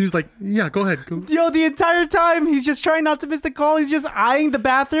 Yes? He's like, yeah, go ahead. Go. Yo, the entire time he's just trying not to miss the call. He's just eyeing the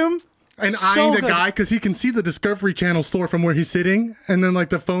bathroom. And So eyeing the good. guy because he can see the Discovery Channel store from where he's sitting. And then, like,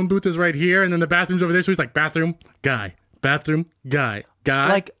 the phone booth is right here. And then the bathroom's over there. So he's like, bathroom, guy, guy,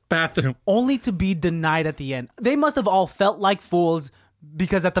 Like, bathroom. only to be denied at the end. They must have all felt like fools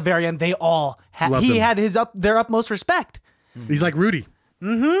because at the very end they all Loved he him. had their utmost respect. He's like Rudy.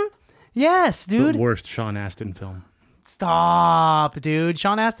 Yes, dude. The worst Sean Astin film. Stop, dude.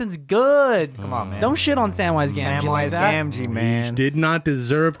 Sean Astin's good. Come on, man. Don't shit on Samwise Gamgee like Samwise that. Gamgee, man. Did not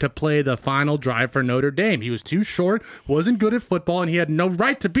deserve to play the final drive for Notre Dame. He was too short, wasn't good at football, and he had no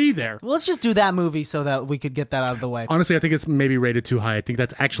right to be there. Well, let's just do that movie so that we could get that out of the way. Honestly, I think it's maybe rated too high. I think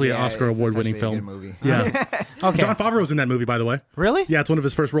that's actually an Oscar it's award-winning essentially a film. good movie. Yeah. Okay. John Favreau was in that movie, by the way. Really? Yeah, it's one of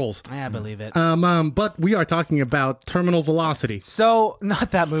his first roles. I believe it. But we are talking about Terminal Velocity. So,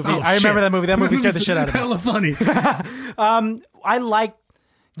 not that movie. Oh, I remember shit. that movie. That movie scared the shit out of me. Hella funny.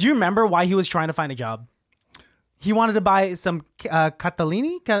 Do you remember why he was trying to find a job? He wanted to buy some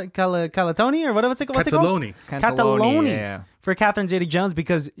Catalini, Calatoni, or what's it called? Cataloni. Cataloni yeah. for Catherine Zeta-Jones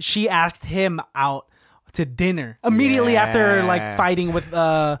because she asked him out to dinner immediately Yeah. after like fighting with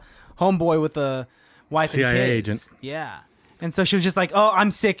homeboy with the wife CIA and kids. agent. Yeah. And so she was just like, "Oh,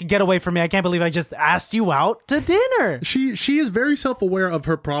 I'm sick. Get away from me. I can't believe I just asked you out to dinner." She is very self-aware of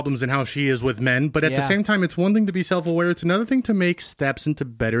her problems and how she is with men, but at the Yeah. same time, it's one thing to be self-aware. It's another thing to make steps into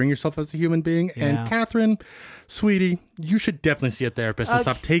bettering yourself as a human being. Yeah. And Catherine, sweetie, you should definitely see a therapist and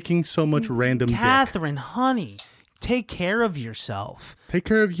stop taking so much random dick. Catherine, honey, take care of yourself. Take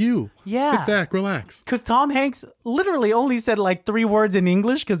care of you. Yeah. Sit back, relax. Because Tom Hanks literally only said like 3 words in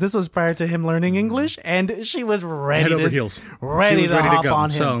English because this was prior to him learning English, and she was ready Head to over heels. ready She was to hop go. on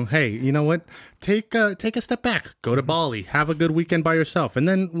him. So, hey, you know what? Take a step back. Go to Bali. Have a good weekend by yourself. And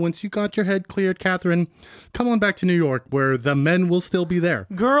then once you got your head cleared, Catherine, come on back to New York where the men will still be there.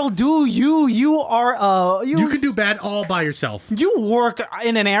 Girl, do you are You can do bad all by yourself. you work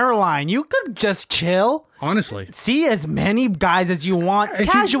in an airline. You could just chill. Honestly. See as many guys as you want And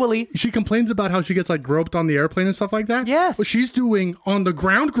casually. She complains about how she gets like groped on the airplane and stuff like that. Yes. But she's doing on the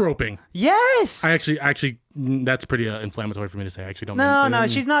ground groping. Yes. I actually, that's pretty inflammatory for me to say. I actually don't. No,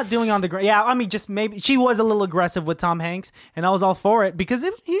 she's not doing on the ground. Yeah, I mean, just maybe she was a little aggressive with Tom Hanks, and I was all for it because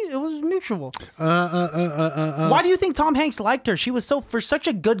it was mutual. Why do you think Tom Hanks liked her? She was for such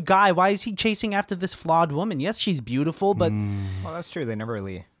a good guy. Why is he chasing after this flawed woman? Yes, she's beautiful, but Well, that's true. They never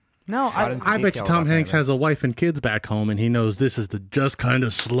really. no, I bet you Tom Hanks has a wife and kids back home, and he knows this is the just kind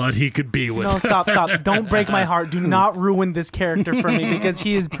of slut he could be with. no, stop. Don't break my heart. Do not ruin this character for me because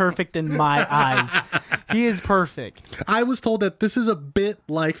he is perfect in my eyes. He is perfect. I was told that this is a bit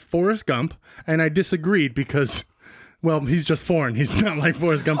like Forrest Gump, and I disagreed because, well, he's just foreign. He's not like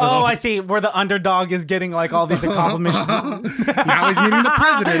Forrest Gump at all. Oh, I see. Where the underdog is getting like all these accomplishments. Now he's meeting the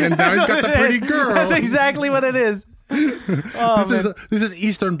president, and now he's got the pretty girl. That's exactly what it is. This is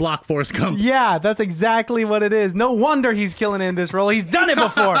Eastern Bloc Forrest Gump. Yeah, that's exactly what it is. No wonder he's killing it in this role. He's done it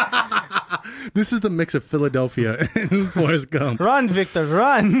before. This is the mix of Philadelphia and Forrest Gump. Run, Victor,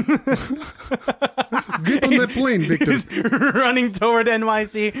 run. Get on that plane, Victor. He's running toward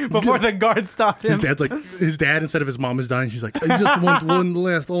NYC before the guards stop him. His dad, instead of his mom is dying, she's like, I just want one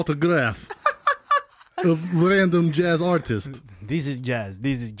last autograph of random jazz artist. This is jazz.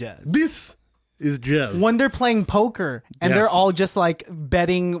 This is jazz. This is jazz. When they're playing poker and Yes. they're all just like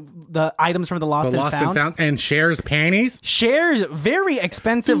betting the items from the Lost, the Lost and Found and Cher's panties. Cher's very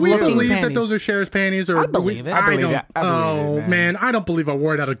expensive Do we looking believe panties. that those are Cher's panties? Or I believe it. I believe don't. it. I believe it, Oh man, I don't believe a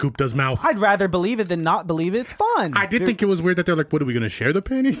word out of Gupta's mouth. I'd rather believe it than not believe it. It's fun. I did think it was weird that they're like, "What are we going to share the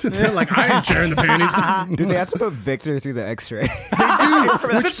panties?" And they're like, "I ain't sharing the panties." Dude, they had to put Victor through the X-ray.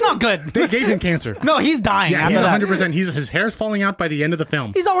 That's not good. They gave him cancer. No, he's dying Yeah, he's after that. 100%. His hair's falling out by the end of the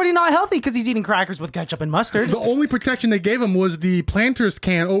film. He's already not healthy because he's eating crackers with ketchup and mustard. The only protection they gave him was the Planters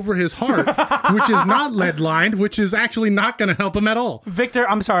can over his heart, which is not lead lined, which is actually not going to help him at all. Victor,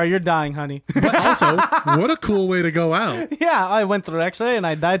 I'm sorry, you're dying, honey. But also, what a cool way to go out. Yeah, I went through X-ray and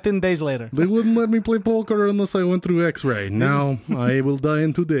I died 10 days later. They wouldn't let me play poker unless I went through X-ray. Now I will die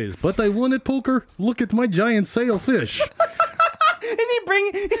in 2 days. But I won at poker. Look at my giant sailfish. And he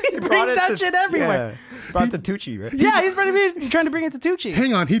brings that shit everywhere. Yeah. Brought to Tucci, right? Yeah, he's trying to bring it to Tucci.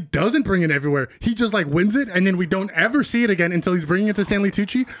 Hang on, he doesn't bring it everywhere. He just like wins it, and then we don't ever see it again until he's bringing it to Stanley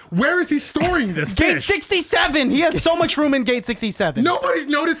Tucci. Where is he storing this Gate fish? 67. He has so much room in Gate 67. Nobody's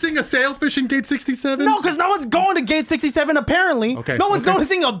noticing a sailfish in Gate 67? No, because no one's going to Gate 67 apparently. Okay, No one's okay.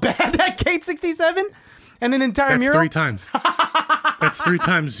 noticing a bed at Gate 67 and an entire That's mural. 3 times. That's 3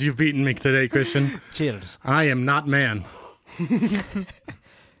 times you've beaten me today, Christian. Cheers. I am not man.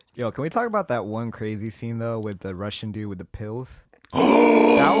 Yo, can we talk about that one crazy scene though with the Russian dude with the pills?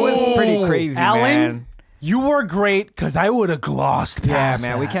 That was pretty crazy, Alan, man. you were great because I would have glossed Yeah, past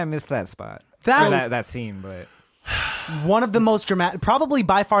man, we that. can't miss that spot. That- Or that scene, but One of the most dramatic, probably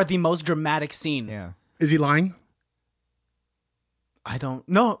by far the most dramatic scene. yeah. Is he lying? I don't.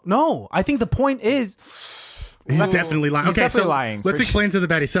 No. I think the point is. He's definitely lying. He's Okay, definitely so lying, let's for explain to the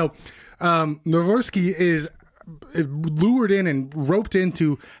baddie. So, Navorsky is lured in and roped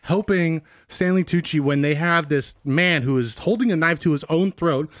into helping Stanley Tucci when they have this man who is holding a knife to his own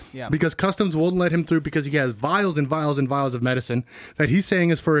throat because customs won't let him through because he has vials and vials and vials of medicine that he's saying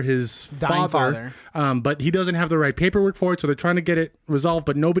is for his Dying father. But he doesn't have the right paperwork for it, so they're trying to get it resolved,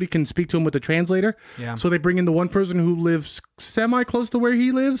 but nobody can speak to him with the translator. Yeah. So they bring in the one person who lives semi-close to where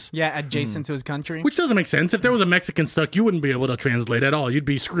he lives. Yeah, adjacent to his country. Which doesn't make sense. If there was a Mexican stuck, you wouldn't be able to translate at all. You'd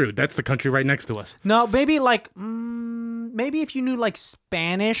be screwed. That's the country right next to us. No, maybe like maybe if you knew like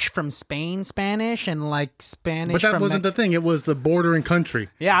Spanish from Spain, Spanish and like Spanish. But that from wasn't the thing. It was the bordering country.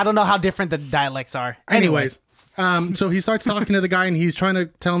 Yeah, I don't know how different the dialects are. Anyways, so he starts talking to the guy and he's trying to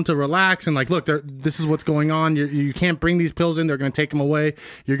tell him to relax and like, look, this is what's going on. You can't bring these pills in. They're going to take him away.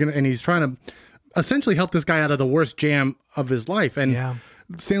 And he's trying to essentially help this guy out of the worst jam of his life. And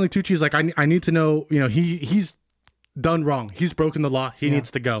Stanley Tucci's like, I need to know, he's done wrong. He's broken the law. He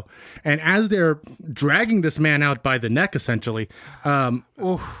needs to go. And as they're dragging this man out by the neck, essentially,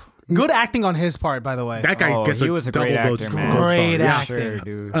 good acting on his part, by the way. that guy gets he a was a double great goat actor, star. man. Great Yeah. acting. Sure,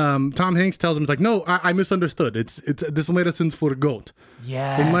 dude. Tom Hanks tells him, it's like, no, I misunderstood. It's this medicine's for goat.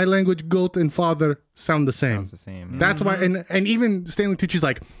 Yes. In my language, goat and father sound the same. Sounds the same. That's why, and even Stanley Tucci's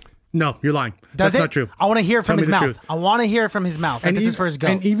like, no, you're lying. That's not true. I want to hear it from Tell his me the mouth. truth. I want to hear it from his mouth. And this is for his goat.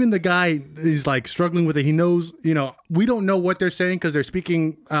 And even the guy is like struggling with it. He knows, we don't know what they're saying because they're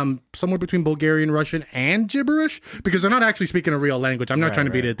speaking somewhere between Bulgarian, Russian, and gibberish because they're not actually speaking a real language. I'm not trying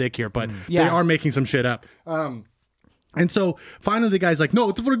to beat a dick here, but they are making some shit up. And so finally the guy's like, no,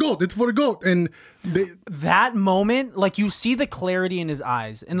 it's for a goat. It's for a goat. And that moment, like you see the clarity in his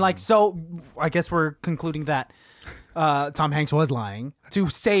eyes. And like, so I guess we're concluding that Tom Hanks was lying to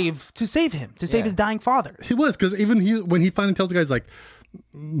save him, to save his dying father. he was, because even when he finally tells the guy, he's like,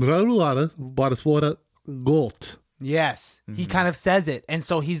 goat. Yes, he kind of says it. And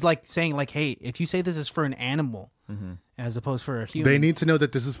so he's like saying like, hey, if you say this is for an animal as opposed for a human. They need to know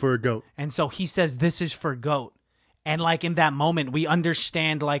that this is for a goat. And so he says this is for goat. And like in that moment, we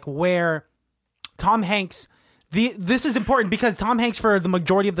understand like where Tom Hanks, this is important because Tom Hanks for the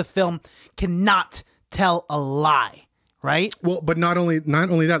majority of the film cannot tell a lie, right? Well, but not only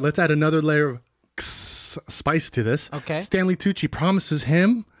that, let's add another layer of spice to this. Okay. Stanley Tucci promises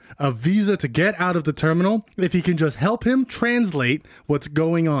him a visa to get out of the terminal if he can just help him translate what's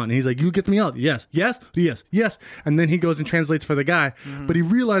going on. And he's like, you get me out. Yes, yes, yes, yes. And then he goes and translates for the guy. But he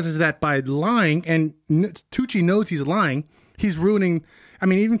realizes that by lying, and Tucci knows he's lying, he's ruining. I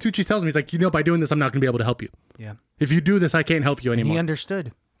mean, even Tucci tells him, he's like, by doing this, I'm not going to be able to help you. Yeah. If you do this, I can't help you anymore. He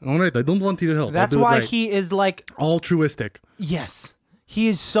understood. All right, I don't want you to help. That's why he is like, altruistic. yes, he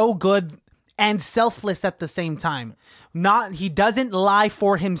is so good and selfless at the same time. He doesn't lie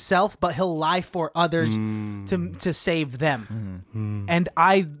for himself, but he'll lie for others to save them. And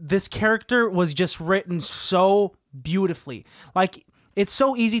this character was just written so beautifully. Like, it's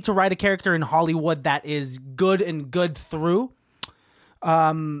so easy to write a character in Hollywood that is good and good through,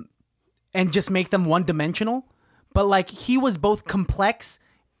 and just make them one-dimensional. But like, he was both complex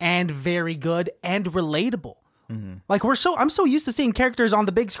and very good and relatable. Like I'm so used to seeing characters on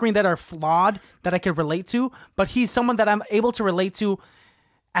the big screen that are flawed that I could relate to, but he's someone that I'm able to relate to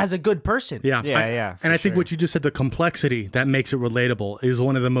as a good person. Yeah. Yeah, And I think what you just said, the complexity that makes it relatable, is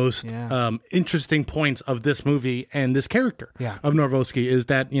one of the most interesting points of this movie and this character of Norvoski, is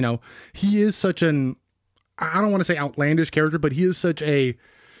that, he is such an, I don't want to say outlandish character, but he is such a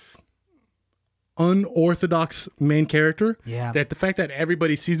unorthodox main character that the fact that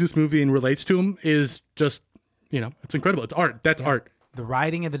everybody sees this movie and relates to him is just, it's incredible. It's art. That's art. The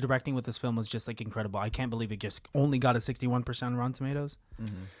writing and the directing with this film was just like incredible. I can't believe it just only got a 61% Rotten Tomatoes.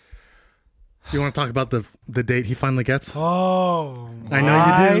 You want to talk about the date he finally gets? Oh, I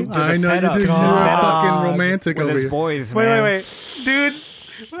know you do. I know you do. You're fucking romantic with over his here. boys, man. wait, dude.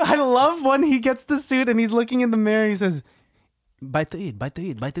 I love when he gets the suit and he's looking in the mirror. He says, "Bite to eat, bite to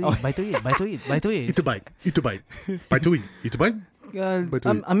eat, bite to eat, bite to eat, bite to eat, bite to eat." Eat a bite. Eat a bite. Bite to eat. Eat a bite. Bite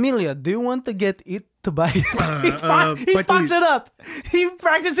to eat. Amelia, do you want to get it to bite? he bite to fucks eat. it up. He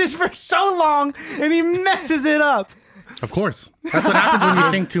practices for so long and he messes it up. Of course. That's what happens when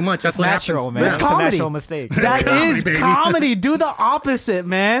you think too much. That's what Natural, happens. man. That's It's a comedy. natural mistake. That comedy, is baby. comedy. Do the opposite,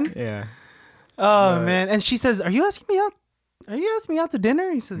 man. Yeah. Oh man. And she says, "Are you asking me out? Are you asking me out to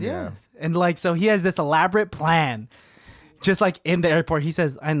dinner?" He says, "Yes." And like, so he has this elaborate plan. Just like in the airport, he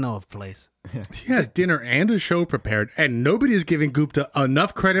says, "I know a place." He has dinner and a show prepared, and nobody is giving Gupta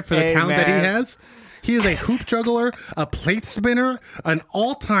enough credit for the Hey, talent that he man. has. He is a hoop juggler, a plate spinner, an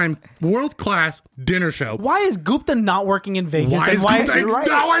all-time world-class dinner show. Why is Gupta not working in Vegas? Why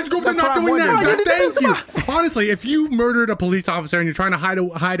is Gupta not doing that? Thank you. Honestly, if you murdered a police officer and you're trying to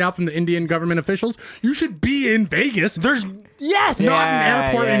hide out from the Indian government officials, you should be in Vegas. There's not an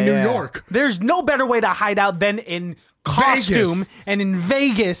airport in New York. There's no better way to hide out than in costume Vegas. And in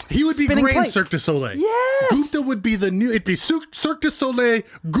Vegas. He would be great in Cirque du Soleil. Yes. Gupta would be it'd be Cirque du Soleil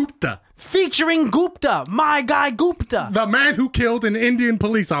Gupta. Featuring Gupta, my guy Gupta. The man who killed an Indian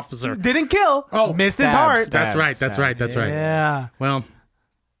police officer. Didn't kill. Oh, missed his heart. That's right. Yeah. Well,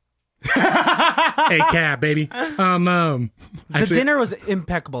 a cab, baby. The dinner was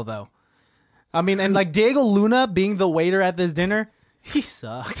impeccable, though. I mean, and like Diego Luna being the waiter at this dinner, he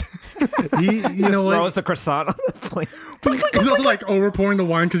sucked. You know what? Throws the croissant on the plate. He's also like over pouring the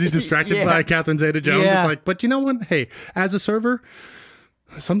wine because he's distracted by Catherine Zeta-Jones. Yeah. It's like, but you know what? Hey, as a server,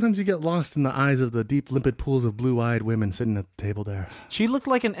 sometimes you get lost in the eyes of the deep, limpid pools of blue-eyed women sitting at the table there. She looked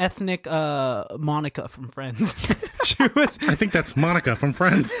like an ethnic Monica from Friends. She was. I think that's Monica from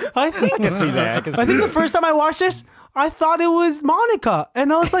Friends. I think. I can see that. I think the first time I watched this, I thought it was Monica,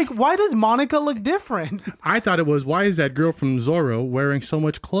 and I was like, "Why does Monica look different?" I thought it was, why is that girl from Zorro wearing so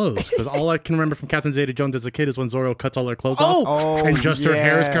much clothes? Because all I can remember from Catherine Zeta-Jones as a kid is when Zorro cuts all her clothes off, and just her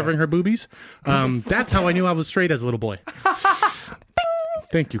hair is covering her boobies. That's how I knew I was straight as a little boy.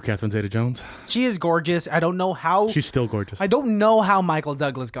 Thank you, Catherine Zeta-Jones. She is gorgeous. I don't know how. She's still gorgeous. I don't know how Michael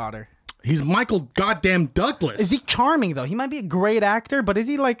Douglas got her. He's Michael goddamn Douglas. Is he charming though? He might be a great actor, but is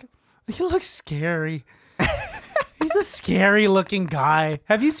he like? He looks scary. He's a scary looking guy.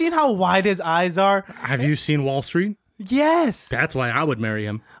 Have you seen how wide his eyes are? Have you seen Wall Street? Yes. That's why I would marry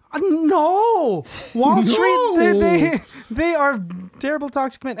him. No. Wall Street, they are terrible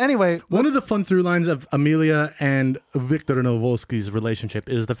toxic men. Anyway. One of the fun through lines of Amelia and Victor Novolsky's relationship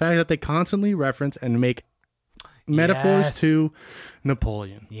is the fact that they constantly reference and make metaphors to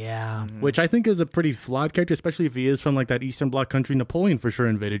Napoleon. Yeah. Which I think is a pretty flawed character, especially if he is from like that Eastern Bloc country. Napoleon for sure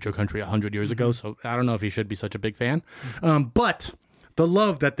invaded your country 100 years ago, so I don't know if he should be such a big fan. But the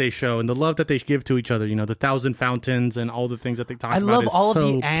love that they show and the love that they give to each other, you know, the 1,000 fountains and all the things that they talk about. I love all so of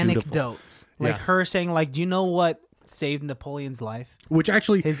the beautiful. anecdotes. Like her saying, like, do you know what saved Napoleon's life? Which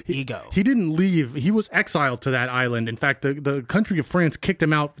actually, his ego. He didn't leave. He was exiled to that island. In fact, the country of France kicked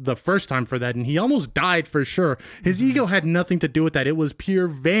him out the first time for that, and he almost died for sure. His ego had nothing to do with that. It was pure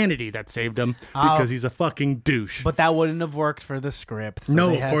vanity that saved him because he's a fucking douche. But that wouldn't have worked for the script. So no,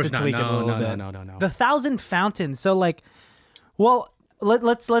 they of had course to not. tweak it a little bit. No. The 1,000 fountains. So like, well,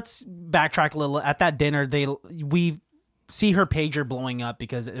 let's backtrack a little. At that dinner, we see her pager blowing up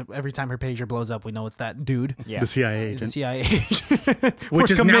because every time her pager blows up, we know it's that dude. Yeah. The CIA agent. The CIA agent. Which We're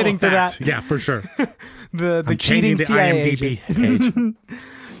is committing now a fact. to that. Yeah, for sure. the cheating the CIA IMDb agent.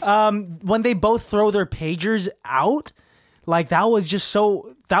 page. When they both throw their pagers out, like that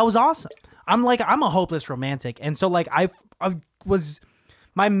was awesome. I'm a hopeless romantic, and so like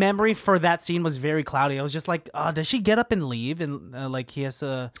my memory for that scene was very cloudy. I was just like, does she get up and leave? And like he has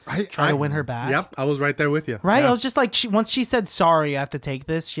to try to win her back. Yep, I was right there with you. Right? Yeah. I was just like, once she said, sorry, I have to take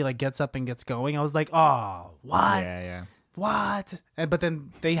this, she like gets up and gets going. I was like, oh, what? Yeah. What? But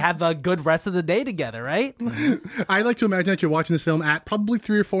then they have a good rest of the day together, right? I like to imagine that you're watching this film at probably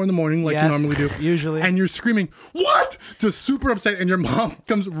 3 or 4 in the morning, like you normally do. Usually. And you're screaming, what? Just super upset. And your mom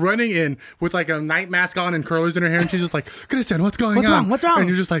comes running in with like a night mask on and curlers in her hair. And she's just like, Christian, what's going on? What's wrong? And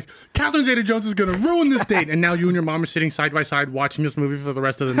you're just like, Catherine Zeta-Jones is going to ruin this date. And now you and your mom are sitting side by side watching this movie for the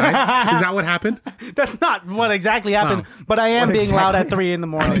rest of the night. Is that what happened? That's not what exactly happened. But I am being loud at 3 in the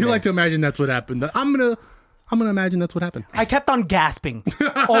morning. I do like to imagine that's what happened. I'm gonna imagine that's what happened. I kept on gasping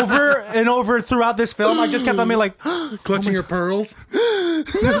over and over throughout this film. I just kept on being like, clutching your pearls.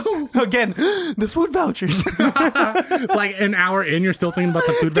 no. Again, the food vouchers. Like an hour in, you're still thinking about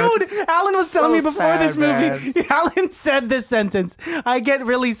the food vouchers? Dude, Alan was telling me before sad, this movie. man. Alan said this sentence. I get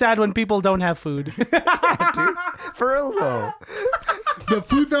really sad when people don't have food. For real though. The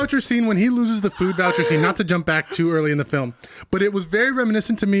food voucher scene, when he loses the food voucher scene, not to jump back too early in the film, but it was very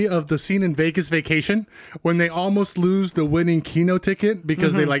reminiscent to me of the scene in Vegas Vacation when they almost lose the winning Keno ticket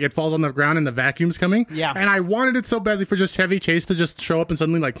because they like it falls on the ground and the vacuum's coming. Yeah. And I wanted it so badly for just Chevy Chase to just show up and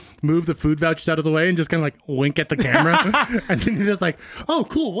suddenly like move the food vouchers out of the way and just kind of like wink at the camera. And then you're just like, oh,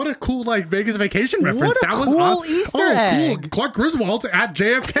 cool. What a cool like Vegas Vacation reference. What a cool Easter egg. Cool. Clark Griswold at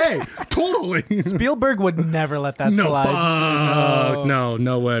JFK. Totally. Spielberg would never let that No, slide. fuck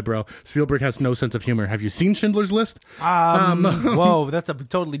no way, bro. Spielberg has no sense of humor. Have you seen Schindler's List? Whoa, that's a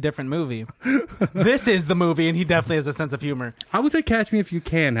totally different movie. This is the movie, and he definitely has a sense of humor. I would say Catch Me If You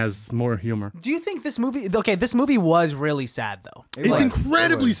Can has more humor. Do you think this movie? Okay, this movie was really sad though. It's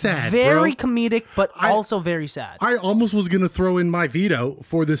incredibly sad, Very bro. comedic, but also very sad. I almost was going to throw in my veto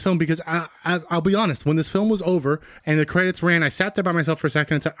for this film because I'll be honest, when this film was over and the credits ran, I sat there by myself for a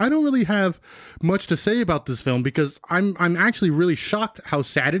second and said, I don't really have much to say about this film because I'm actually really shocked how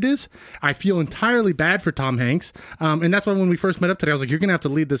sad it is. I feel entirely bad for Tom Hanks. And that's why when we first met up today, I was like, you're going to have to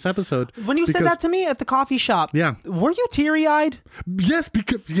lead this episode. When you said that to me at the coffee shop, Yeah. were you teary-eyed? Yes,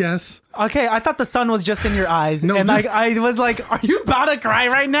 because, yes. Okay, I thought the sun was just in your eyes. No, and this- I was like, are you about to cry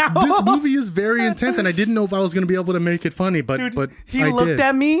right now? This movie is very intense and I didn't know if I was going to be able to make it funny, but He I looked did.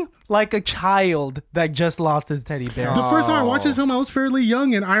 at me like a child that just lost his teddy bear. The first time I watched this film, I was fairly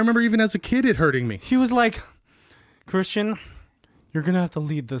young, and I remember even as a kid it hurting me. He was like, Christian, you're going to have to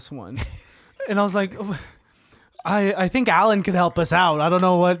lead this one. And I was like, I think Alan could help us out. I don't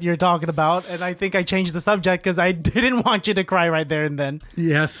know what you're talking about. And I think I changed the subject because I didn't want you to cry right there and then.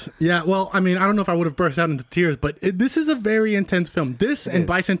 Yes. Yeah. Well, I mean, I don't know if I would have burst out into tears, but this is a very intense film. This and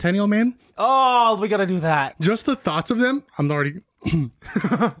Bicentennial Man, Oh, we got to do that. just the thoughts of them, I'm already...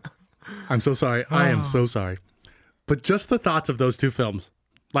 I'm so sorry. I am so sorry. But just the thoughts of those two films,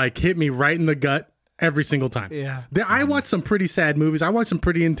 like, hit me right in the gut every single time. Yeah. I watch some pretty sad movies. I watch some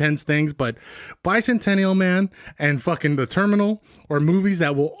pretty intense things, but Bicentennial Man and fucking The Terminal are movies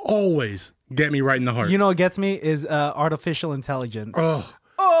that will always get me right in the heart. You know what gets me is artificial intelligence. Oh,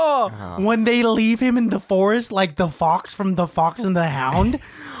 Oh, when they leave him in the forest like the fox from The Fox and the Hound.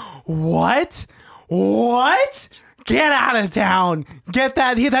 What? Get out of town. Get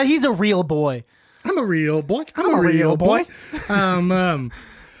that. He's a real boy. I'm a real boy. I'm a real boy.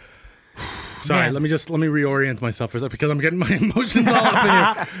 Sorry, Man. let me reorient myself for a second because I'm getting my emotions all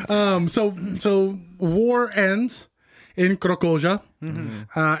up in here. So war ends in Krakoja,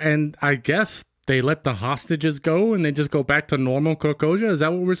 and I guess they let the hostages go and they just go back to normal Krakoja. Is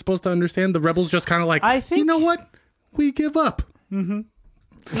that what we're supposed to understand? The rebels just kind of like, I think- you know what? We give up. We're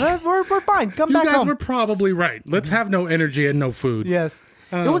fine. Come You back guys home. were probably right. Let's have no energy and no food. Yes.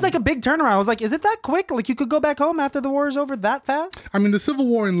 It was like a big turnaround. I was like, is it that quick? Like you could go back home after the war is over that fast? I mean, the civil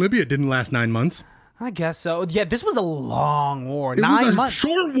war in Libya didn't last 9 months. I guess so. Yeah, this was a long war. It 9 was a months.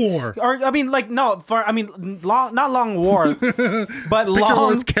 short war. Or I mean, like long, not long war, but Pick your long.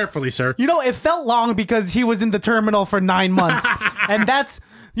 words carefully, sir. You know, it felt long because he was in the terminal for 9 months, and that's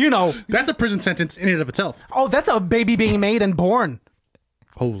That's a prison sentence in and of itself. oh, that's a baby being made and born.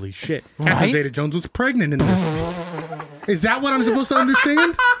 Holy shit. Right? Catherine Zeta-Jones was pregnant in this. Is that what I'm supposed to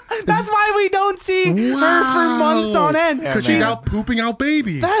understand? That's why we don't see her for months on end. Because she's out pooping out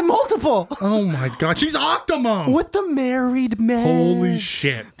babies. Multiple Oh my god. She's Octomom. with the married man. Holy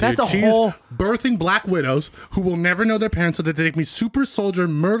shit. Dude. That's a She's whole- birthing black widows who will never know their parents, so that they make me super soldier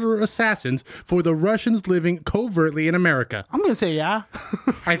murderer assassins for the Russians living covertly in America. I'm gonna say yeah.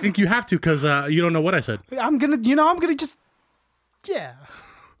 I think you have to because you don't know what I said. I'm gonna just yeah.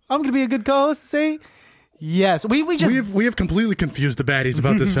 I'm gonna be a good co-host. Say yes. We just We have completely confused the baddies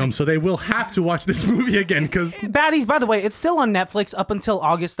about this film, so they will have to watch this movie again because baddies. By the way, it's still on Netflix up until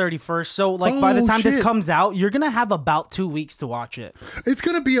August 31st. So like by the Oh, time this shit. comes out, you're gonna have about 2 weeks to watch it. it's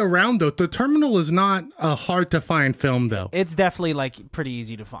going to be around, though. The Terminal is not a hard-to-find film, though. It's definitely like pretty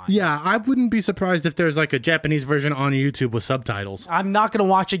easy to find. Yeah, I wouldn't be surprised if there's like a Japanese version on YouTube with subtitles. I'm not gonna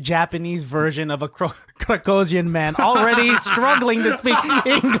watch a Japanese version of a Krakosian man already struggling to speak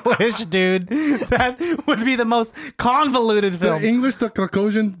English, dude. That would be the most convoluted The film. English to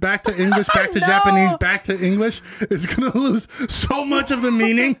Krakosian, back to English, back to No! Japanese, back to English is going to lose so much of the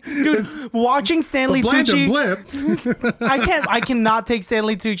meaning. Dude, watching Stanley Blind and Tucci, blip. I cannot take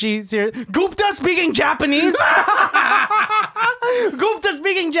Stanley Tucci serious. Gupta speaking Japanese. Gupta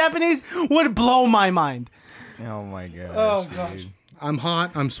speaking Japanese would blow my mind. Oh my gosh. Oh, gosh. dude. I'm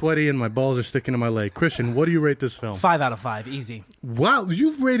hot, I'm sweaty, and my balls are sticking to my leg. Christian, what do you rate this film? 5 out of 5, easy. Wow,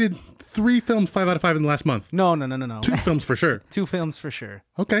 you've rated 3 films 5 out of 5 in the last month. No. 2 films for sure. 2 films for sure.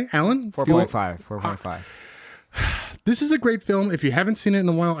 Okay, Alan? 4.5. 4.5. This is a great film. If you haven't seen it in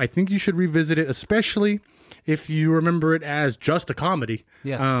a while, I think you should revisit it, especially if you remember it as just a comedy.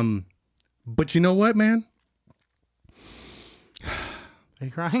 Yes. But you know what, man? Are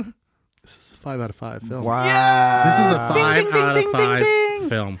you crying? This is a 5 out of 5 film. Wow. This is a 5 Ding, ding, out ding, of ding, 5 ding.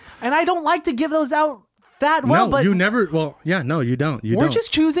 film. And I don't like to give those out that well, No, but you never. Well, yeah, no, you don't. You we're don't.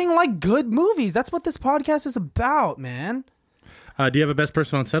 just choosing like good movies. That's what this podcast is about, man. Do you have a best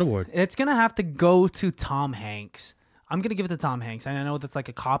person on set award? It's gonna have to go to Tom Hanks. I'm gonna give it to Tom Hanks. And I know that's like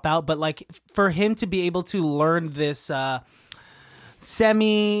a cop out, but like for him to be able to learn this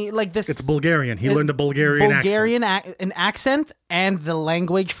like this. It's Bulgarian. He learned a Bulgarian accent. An accent and the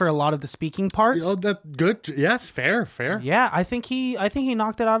language for a lot of the speaking parts. Oh, that's good. Yes, fair. Yeah, I think he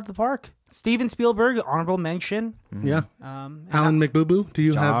knocked it out of the park. Steven Spielberg, honorable mention. Yeah. Alan McBoo, do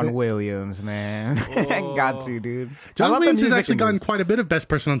you have John Williams, man? Got to, dude. John Williams has music actually in gotten this. quite a bit of Best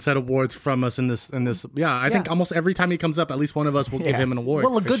Person on Set awards from us in this. Yeah, I think almost every time he comes up, at least one of us will give him an award.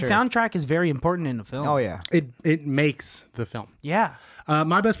 Well, a good soundtrack is very important in a film. Oh yeah. It makes the film. Yeah.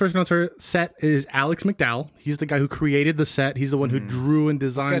 My Best Person on Set is Alex McDowell. He's the guy who created the set. He's the one who drew and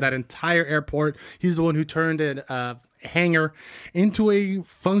designed that entire airport. He's the one who turned a hangar into a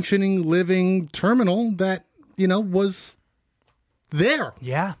functioning, living terminal that, was there.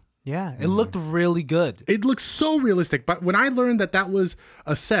 Yeah. Yeah. It looked really good. It looks so realistic. But when I learned that was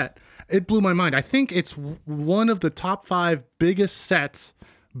a set, it blew my mind. I think it's one of the top 5 biggest sets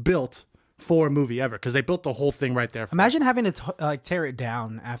built for a movie ever, because they built the whole thing right there. Imagine having to tear it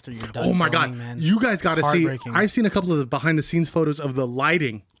down after you're done. Oh my filming, God. man. You guys got to see. Heartbreaking. I've seen a couple of the behind the scenes photos of the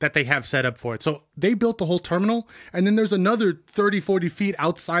lighting that they have set up for it. So they built the whole terminal, and then there's another 30, 40 feet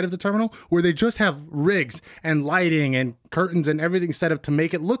outside of the terminal where they just have rigs and lighting and curtains and everything set up to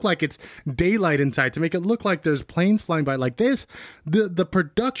make it look like it's daylight inside, to make it look like there's planes flying by. Like this, the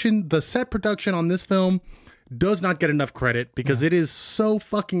production, the set production on this film does not get enough credit because it is so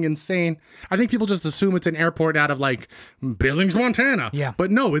fucking insane. I think people just assume it's an airport out of like Billings, Montana. Yeah. But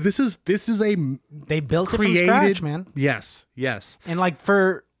no, this is a They built created, it from scratch, man. Yes. And like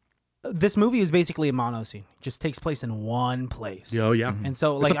for this movie is basically a mono scene. Just takes place in one place. Oh yeah. And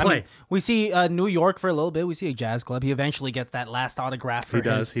so It's like a play. I mean, we see New York for a little bit. We see a jazz club. He eventually gets that last autograph for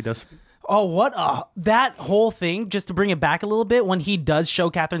He does. Oh, what that whole thing, just to bring it back a little bit, when he does show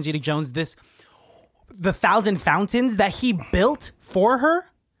Catherine Zeta-Jones the 1,000 fountains that he built for her,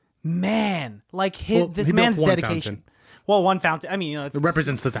 man, like this he man's built one dedication. fountain. Well, one fountain. I mean, It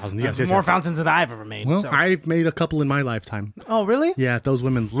represents the 1,000. Yes, more yes. fountains than I've ever made. Well, so. I've made a couple in my lifetime. Oh, really? Yeah, those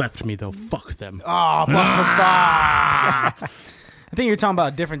women left me though. Fuck them. Oh, fuck. I think you're talking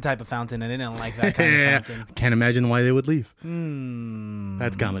about a different type of fountain, and I didn't like that kind of fountain. Can't imagine why they would leave.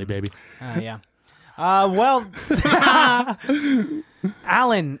 That's comedy, baby. Yeah. Well,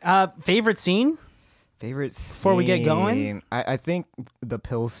 Alan, favorite scene? Favorite scene. Before we get going? I think the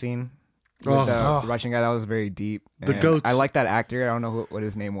pill scene with the Russian guy, that was very deep. The And goats. I like that actor. I don't know what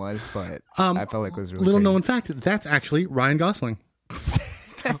his name was, but I felt like it was really Little great. known fact, that's actually Ryan Gosling.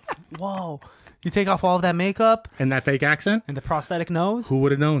 Whoa. You take off all of that makeup And that fake accent? and the prosthetic nose? Who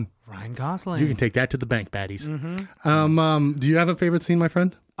would have known? Ryan Gosling. You can take that to the bank, baddies. Do you have a favorite scene, my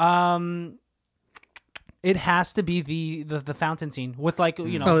friend? It has to be the fountain scene with like,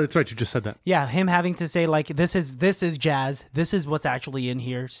 Oh, that's right. You just said that. yeah, him having to say like this is jazz. This is what's actually in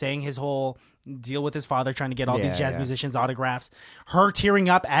here. Saying his whole deal with his father, trying to get all these jazz musicians autographs. Her tearing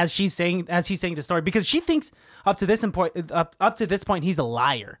up as he's saying the story, because she thinks up to this point he's a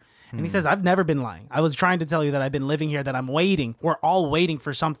liar. And he says, I've never been lying. I was trying to tell you that I've been living here, that I'm waiting. We're all waiting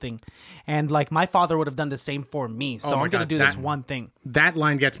for something. And like my father would have done the same for me. So my I'm going to God, do this one thing. That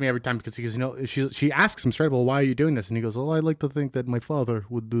line gets me every time because he goes, she asks him straight, well, why are you doing this? And he goes, well, I like to think that my father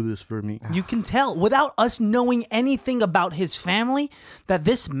would do this for me. You can tell without us knowing anything about his family that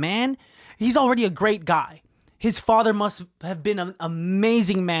this man, he's already a great guy. His father must have been an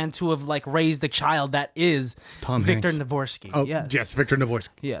amazing man to have like raised a child that is Tom Victor Hanks. Dvorsky. Oh, yes, Victor Dvorsky.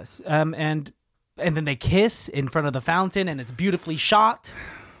 yes. And then they kiss in front of the fountain, and it's beautifully shot.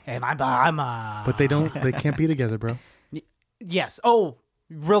 And But they can't be together, bro. yes. Oh,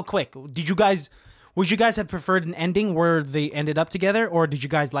 real quick, would you guys have preferred an ending where they ended up together, or did you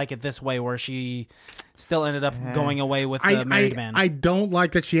guys like it this way where she still ended up going away with the married man? I don't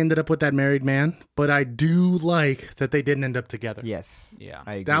like that she ended up with that married man, but I do like that they didn't end up together. Yes. Yeah.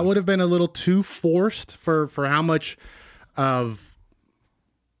 I agree. That would have been a little too forced for how much of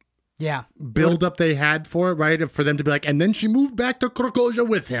Yeah. build up they had for it, right? For them to be like, and then she moved back to Krakoja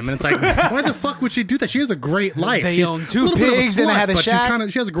with him. And it's like, why the fuck would she do that? She has a great life. They She's own two a little bit of pigs and slut, had a but shack.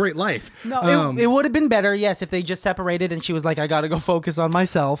 she has a great life. No, it would have been better, yes, if they just separated and she was like, I got to go focus on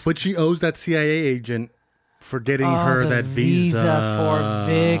myself. But she owes that CIA agent for getting her the that visa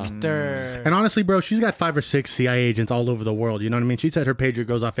for Victor. And honestly, bro, she's got 5 or 6 CIA agents all over the world. You know what I mean? She said her pager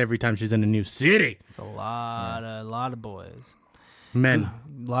goes off every time she's in a new city. It's a lot of boys. Men.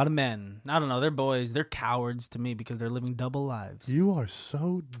 A lot of men. I don't know. They're boys. They're cowards to me because they're living double lives. You are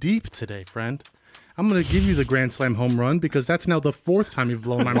so deep today, friend. I'm going to give you the Grand Slam home run because that's now the 4th time you've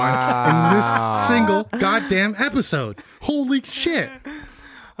blown my mind in this single goddamn episode. Holy shit.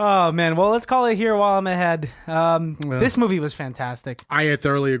 Oh man, well let's call it here while I'm ahead. This movie was fantastic. I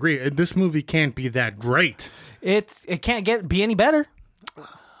thoroughly agree. This movie can't be that great. It can't be any better.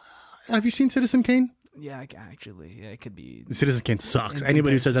 Have you seen Citizen Kane? Yeah, actually, it could be. Citizen Kane sucks.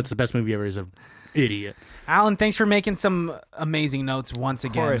 Anybody who says that's the best movie ever is an idiot. Alan, thanks for making some amazing notes once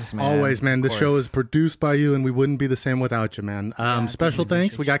again. Of course, man. Always, man. This show is produced by you, and we wouldn't be the same without you, man. Special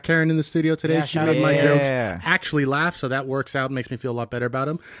thanks. We got Karen in the studio today. Yeah, she shout made out my to jokes Karen. actually laugh, so that works out. Makes me feel a lot better about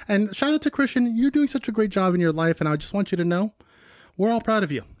him. And shout out to Christian. You're doing such a great job in your life, and I just want you to know we're all proud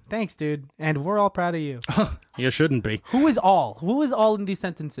of you. Thanks, dude. And we're all proud of you. You shouldn't be. Who is all? Who is all in these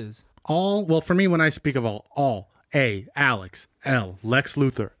sentences? All, well, for me, when I speak of all, A, Alex, L, Lex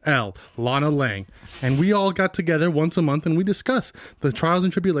Luthor, L, Lana Lang, and we all got together once a month and we discuss the trials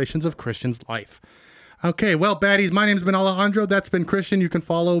and tribulations of Christian's life. Okay, well, baddies, my name's been Alejandro. That's been Christian. You can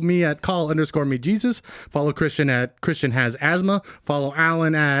follow me at call_me_Jesus. Follow Christian at Christian Has Asthma. Follow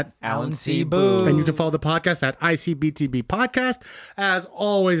Alan at Alan C. Boo. And you can follow the podcast at ICBTB Podcast. As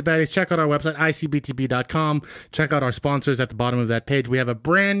always, baddies, check out our website, ICBTB.com. Check out our sponsors at the bottom of that page. We have a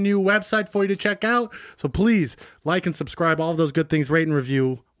brand new website for you to check out. So please like and subscribe, all of those good things, rate and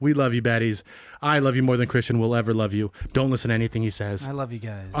review. We love you, baddies. I love you more than Christian will ever love you. Don't listen to anything he says. I love you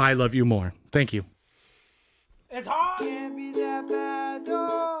guys. I love you more. Thank you. It's hard. It can't be that bad,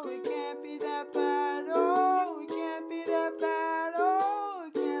 oh, it can't be that bad, oh, it can't be that bad, oh,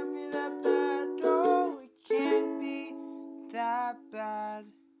 it can't be that bad, oh, it can't be that bad.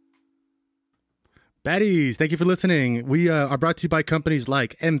 Baddies, thank you for listening. We are brought to you by companies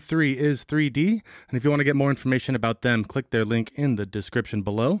like M3 is 3D. And if you want to get more information about them, click their link in the description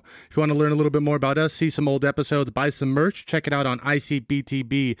below. If you want to learn a little bit more about us, see some old episodes, buy some merch, check it out on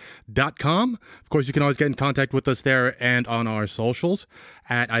ICBTB.com. Of course, you can always get in contact with us there and on our socials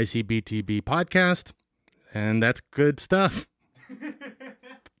at ICBTB Podcast. And that's good stuff.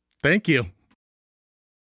 Thank you.